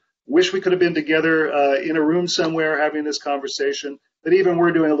answer. Wish we could have been together in a room somewhere having this conversation. that even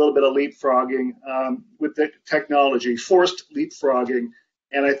we're doing a little bit of leapfrogging with the technology, forced leapfrogging.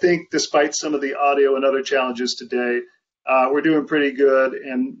 And I think despite some of the audio and other challenges today, we're doing pretty good,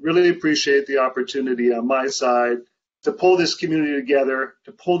 and really appreciate the opportunity on my side to pull this community together,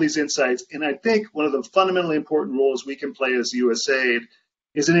 to pull these insights. And I think one of the fundamentally important roles we can play as USAID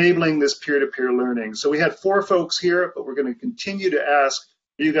is enabling this peer-to-peer learning. So we had 4 folks here, but we're going to continue to ask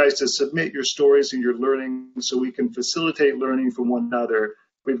you guys to submit your stories and your learning so we can facilitate learning from one another.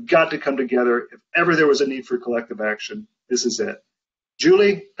 We've got to come together. If ever there was a need for collective action, this is it.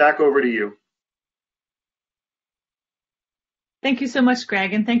 Julie, back over to you. Thank you so much,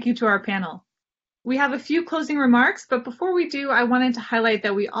 Greg, and thank you to our panel. We have a few closing remarks, but before we do, I wanted to highlight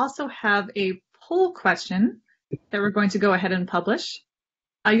that we also have a poll question that we're going to go ahead and publish.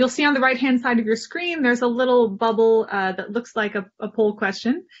 You'll see on the right-hand side of your screen, there's a little bubble that looks like a poll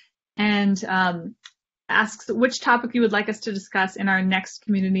question and asks which topic you would like us to discuss in our next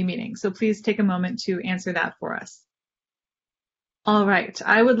community meeting. So please take a moment to answer that for us. All right,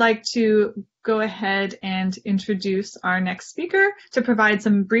 I would like to go ahead and introduce our next speaker to provide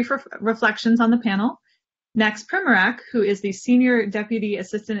some brief reflections on the panel. Next, Primorak, who is the Senior Deputy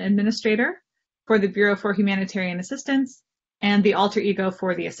Assistant Administrator for the Bureau for Humanitarian Assistance and the alter ego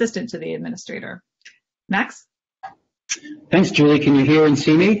for the Assistant to the Administrator. Max? Thanks, Julie. Can you hear and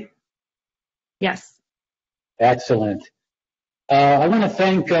see me? Yes. Excellent. I want to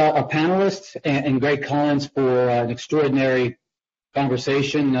thank our panelists and Greg Collins for an extraordinary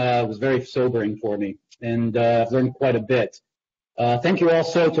conversation. Was very sobering for me, and I've learned quite a bit. Thank you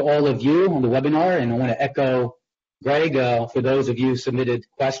also to all of you on the webinar, and I want to echo Greg for those of you who submitted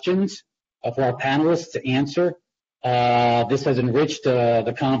questions for our panelists to answer. This has enriched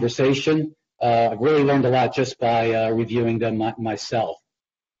the conversation. I've really learned a lot just by reviewing them myself.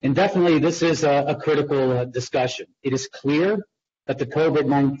 And definitely this is a critical discussion. It is clear that the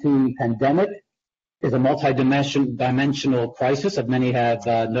COVID-19 pandemic is a multi-dimensional crisis, as many have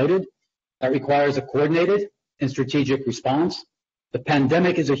noted, that requires a coordinated and strategic response. The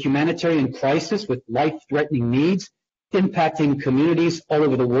pandemic is a humanitarian crisis with life-threatening needs impacting communities all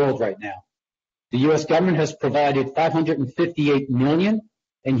over the world right now. The U.S. government has provided $558 million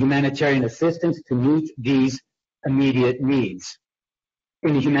in humanitarian assistance to meet these immediate needs.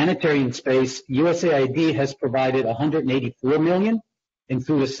 In the humanitarian space, USAID has provided $184 million in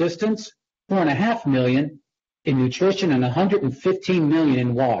food assistance, $4.5 million in nutrition, and $115 million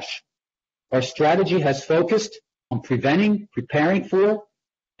in WASH. Our strategy has focused on preventing, preparing for,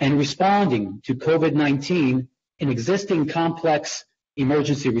 and responding to COVID-19 in existing complex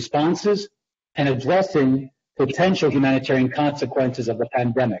emergency responses and addressing potential humanitarian consequences of the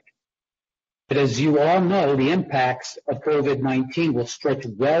pandemic. But as you all know, the impacts of COVID-19 will stretch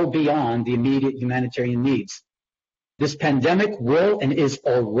well beyond the immediate humanitarian needs. This pandemic will and is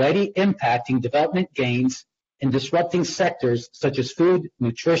already impacting development gains and disrupting sectors such as food,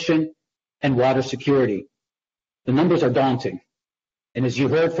 nutrition, and water security. The numbers are daunting. And as you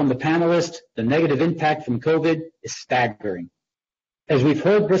heard from the panelists, the negative impact from COVID is staggering. As we've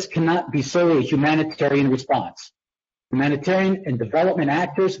heard, this cannot be solely a humanitarian response. Humanitarian and development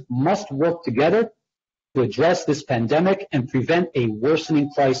actors must work together to address this pandemic and prevent a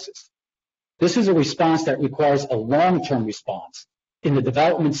worsening crisis. This is a response that requires a long-term response in the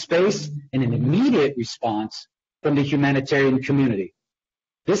development space and an immediate response from the humanitarian community.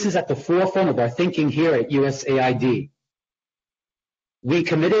 This is at the forefront of our thinking here at USAID. We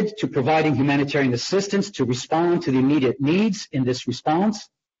committed to providing humanitarian assistance to respond to the immediate needs in this response,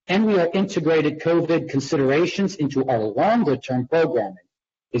 and we are integrated COVID considerations into our longer-term programming,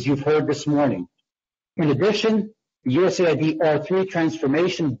 as you've heard this morning. In addition, the USAID R3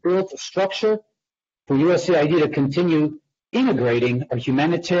 transformation built a structure for USAID to continue integrating our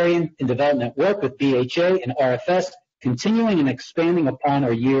humanitarian and development work with BHA and RFS, continuing and expanding upon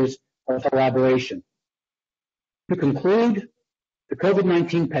our years of collaboration. To conclude, the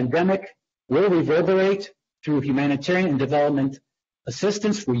COVID-19 pandemic will reverberate through humanitarian and development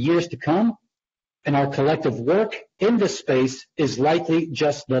assistance for years to come, and our collective work in this space is likely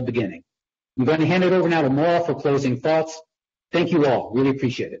just the beginning. I'm going to hand it over now to Maura for closing thoughts. Thank you all. Really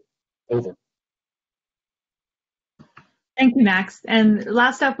appreciate it. Over. Thank you, Max. And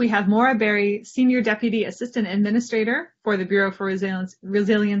last up, we have Maura Berry, Senior Deputy Assistant Administrator for the Bureau for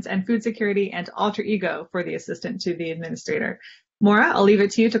Resilience and Food Security, and alter ego for the Assistant to the Administrator. Maura, I'll leave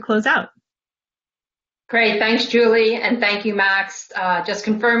it to you to close out. Great. Thanks, Julie. And thank you, Max. Just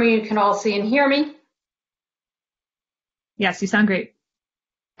confirming you can all see and hear me. Yes, you sound great.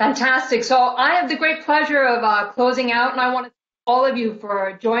 Fantastic. So I have the great pleasure of closing out, and I want to thank all of you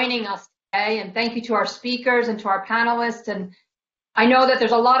for joining us today. And thank you to our speakers and to our panelists. And I know that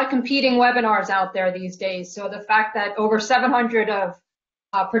there's a lot of competing webinars out there these days, so the fact that over 700 of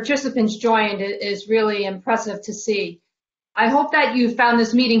participants joined is really impressive to see. I hope that you found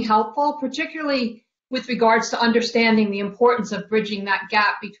this meeting helpful, particularly with regards to understanding the importance of bridging that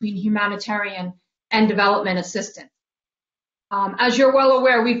gap between humanitarian and development assistance. As you're well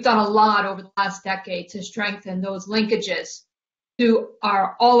aware, we've done a lot over the last decade to strengthen those linkages to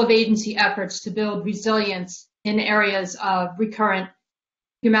our all-of-agency efforts to build resilience in areas of recurrent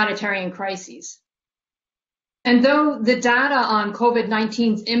humanitarian crises. And though the data on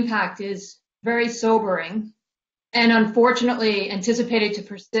COVID-19's impact is very sobering and unfortunately anticipated to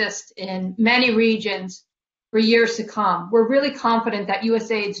persist in many regions for years to come, we're really confident that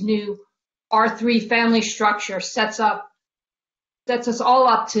USAID's new R3 family structure sets us all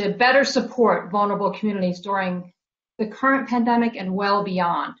up to better support vulnerable communities during the current pandemic and well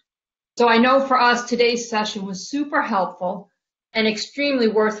beyond. So I know for us, today's session was super helpful and extremely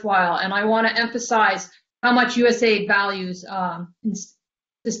worthwhile, and I want to emphasize how much USAID values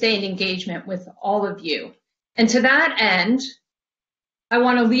sustained engagement with all of you. And to that end, I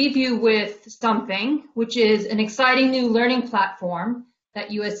want to leave you with something, which is an exciting new learning platform that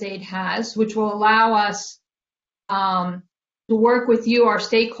USAID has, which will allow us to work with you, our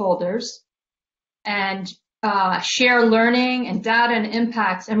stakeholders, and share learning and data and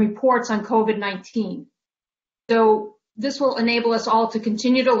impacts and reports on COVID-19. So this will enable us all to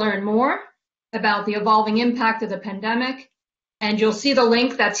continue to learn more about the evolving impact of the pandemic, and you'll see the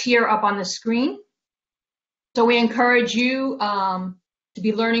link that's here up on the screen. So we encourage you to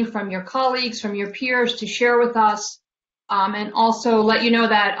be learning from your colleagues, from your peers, to share with us, and also let you know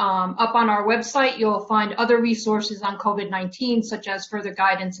that up on our website, you'll find other resources on COVID-19, such as further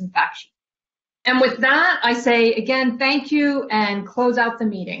guidance and fact sheets. And with that, I say again, thank you, and close out the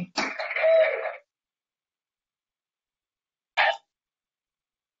meeting.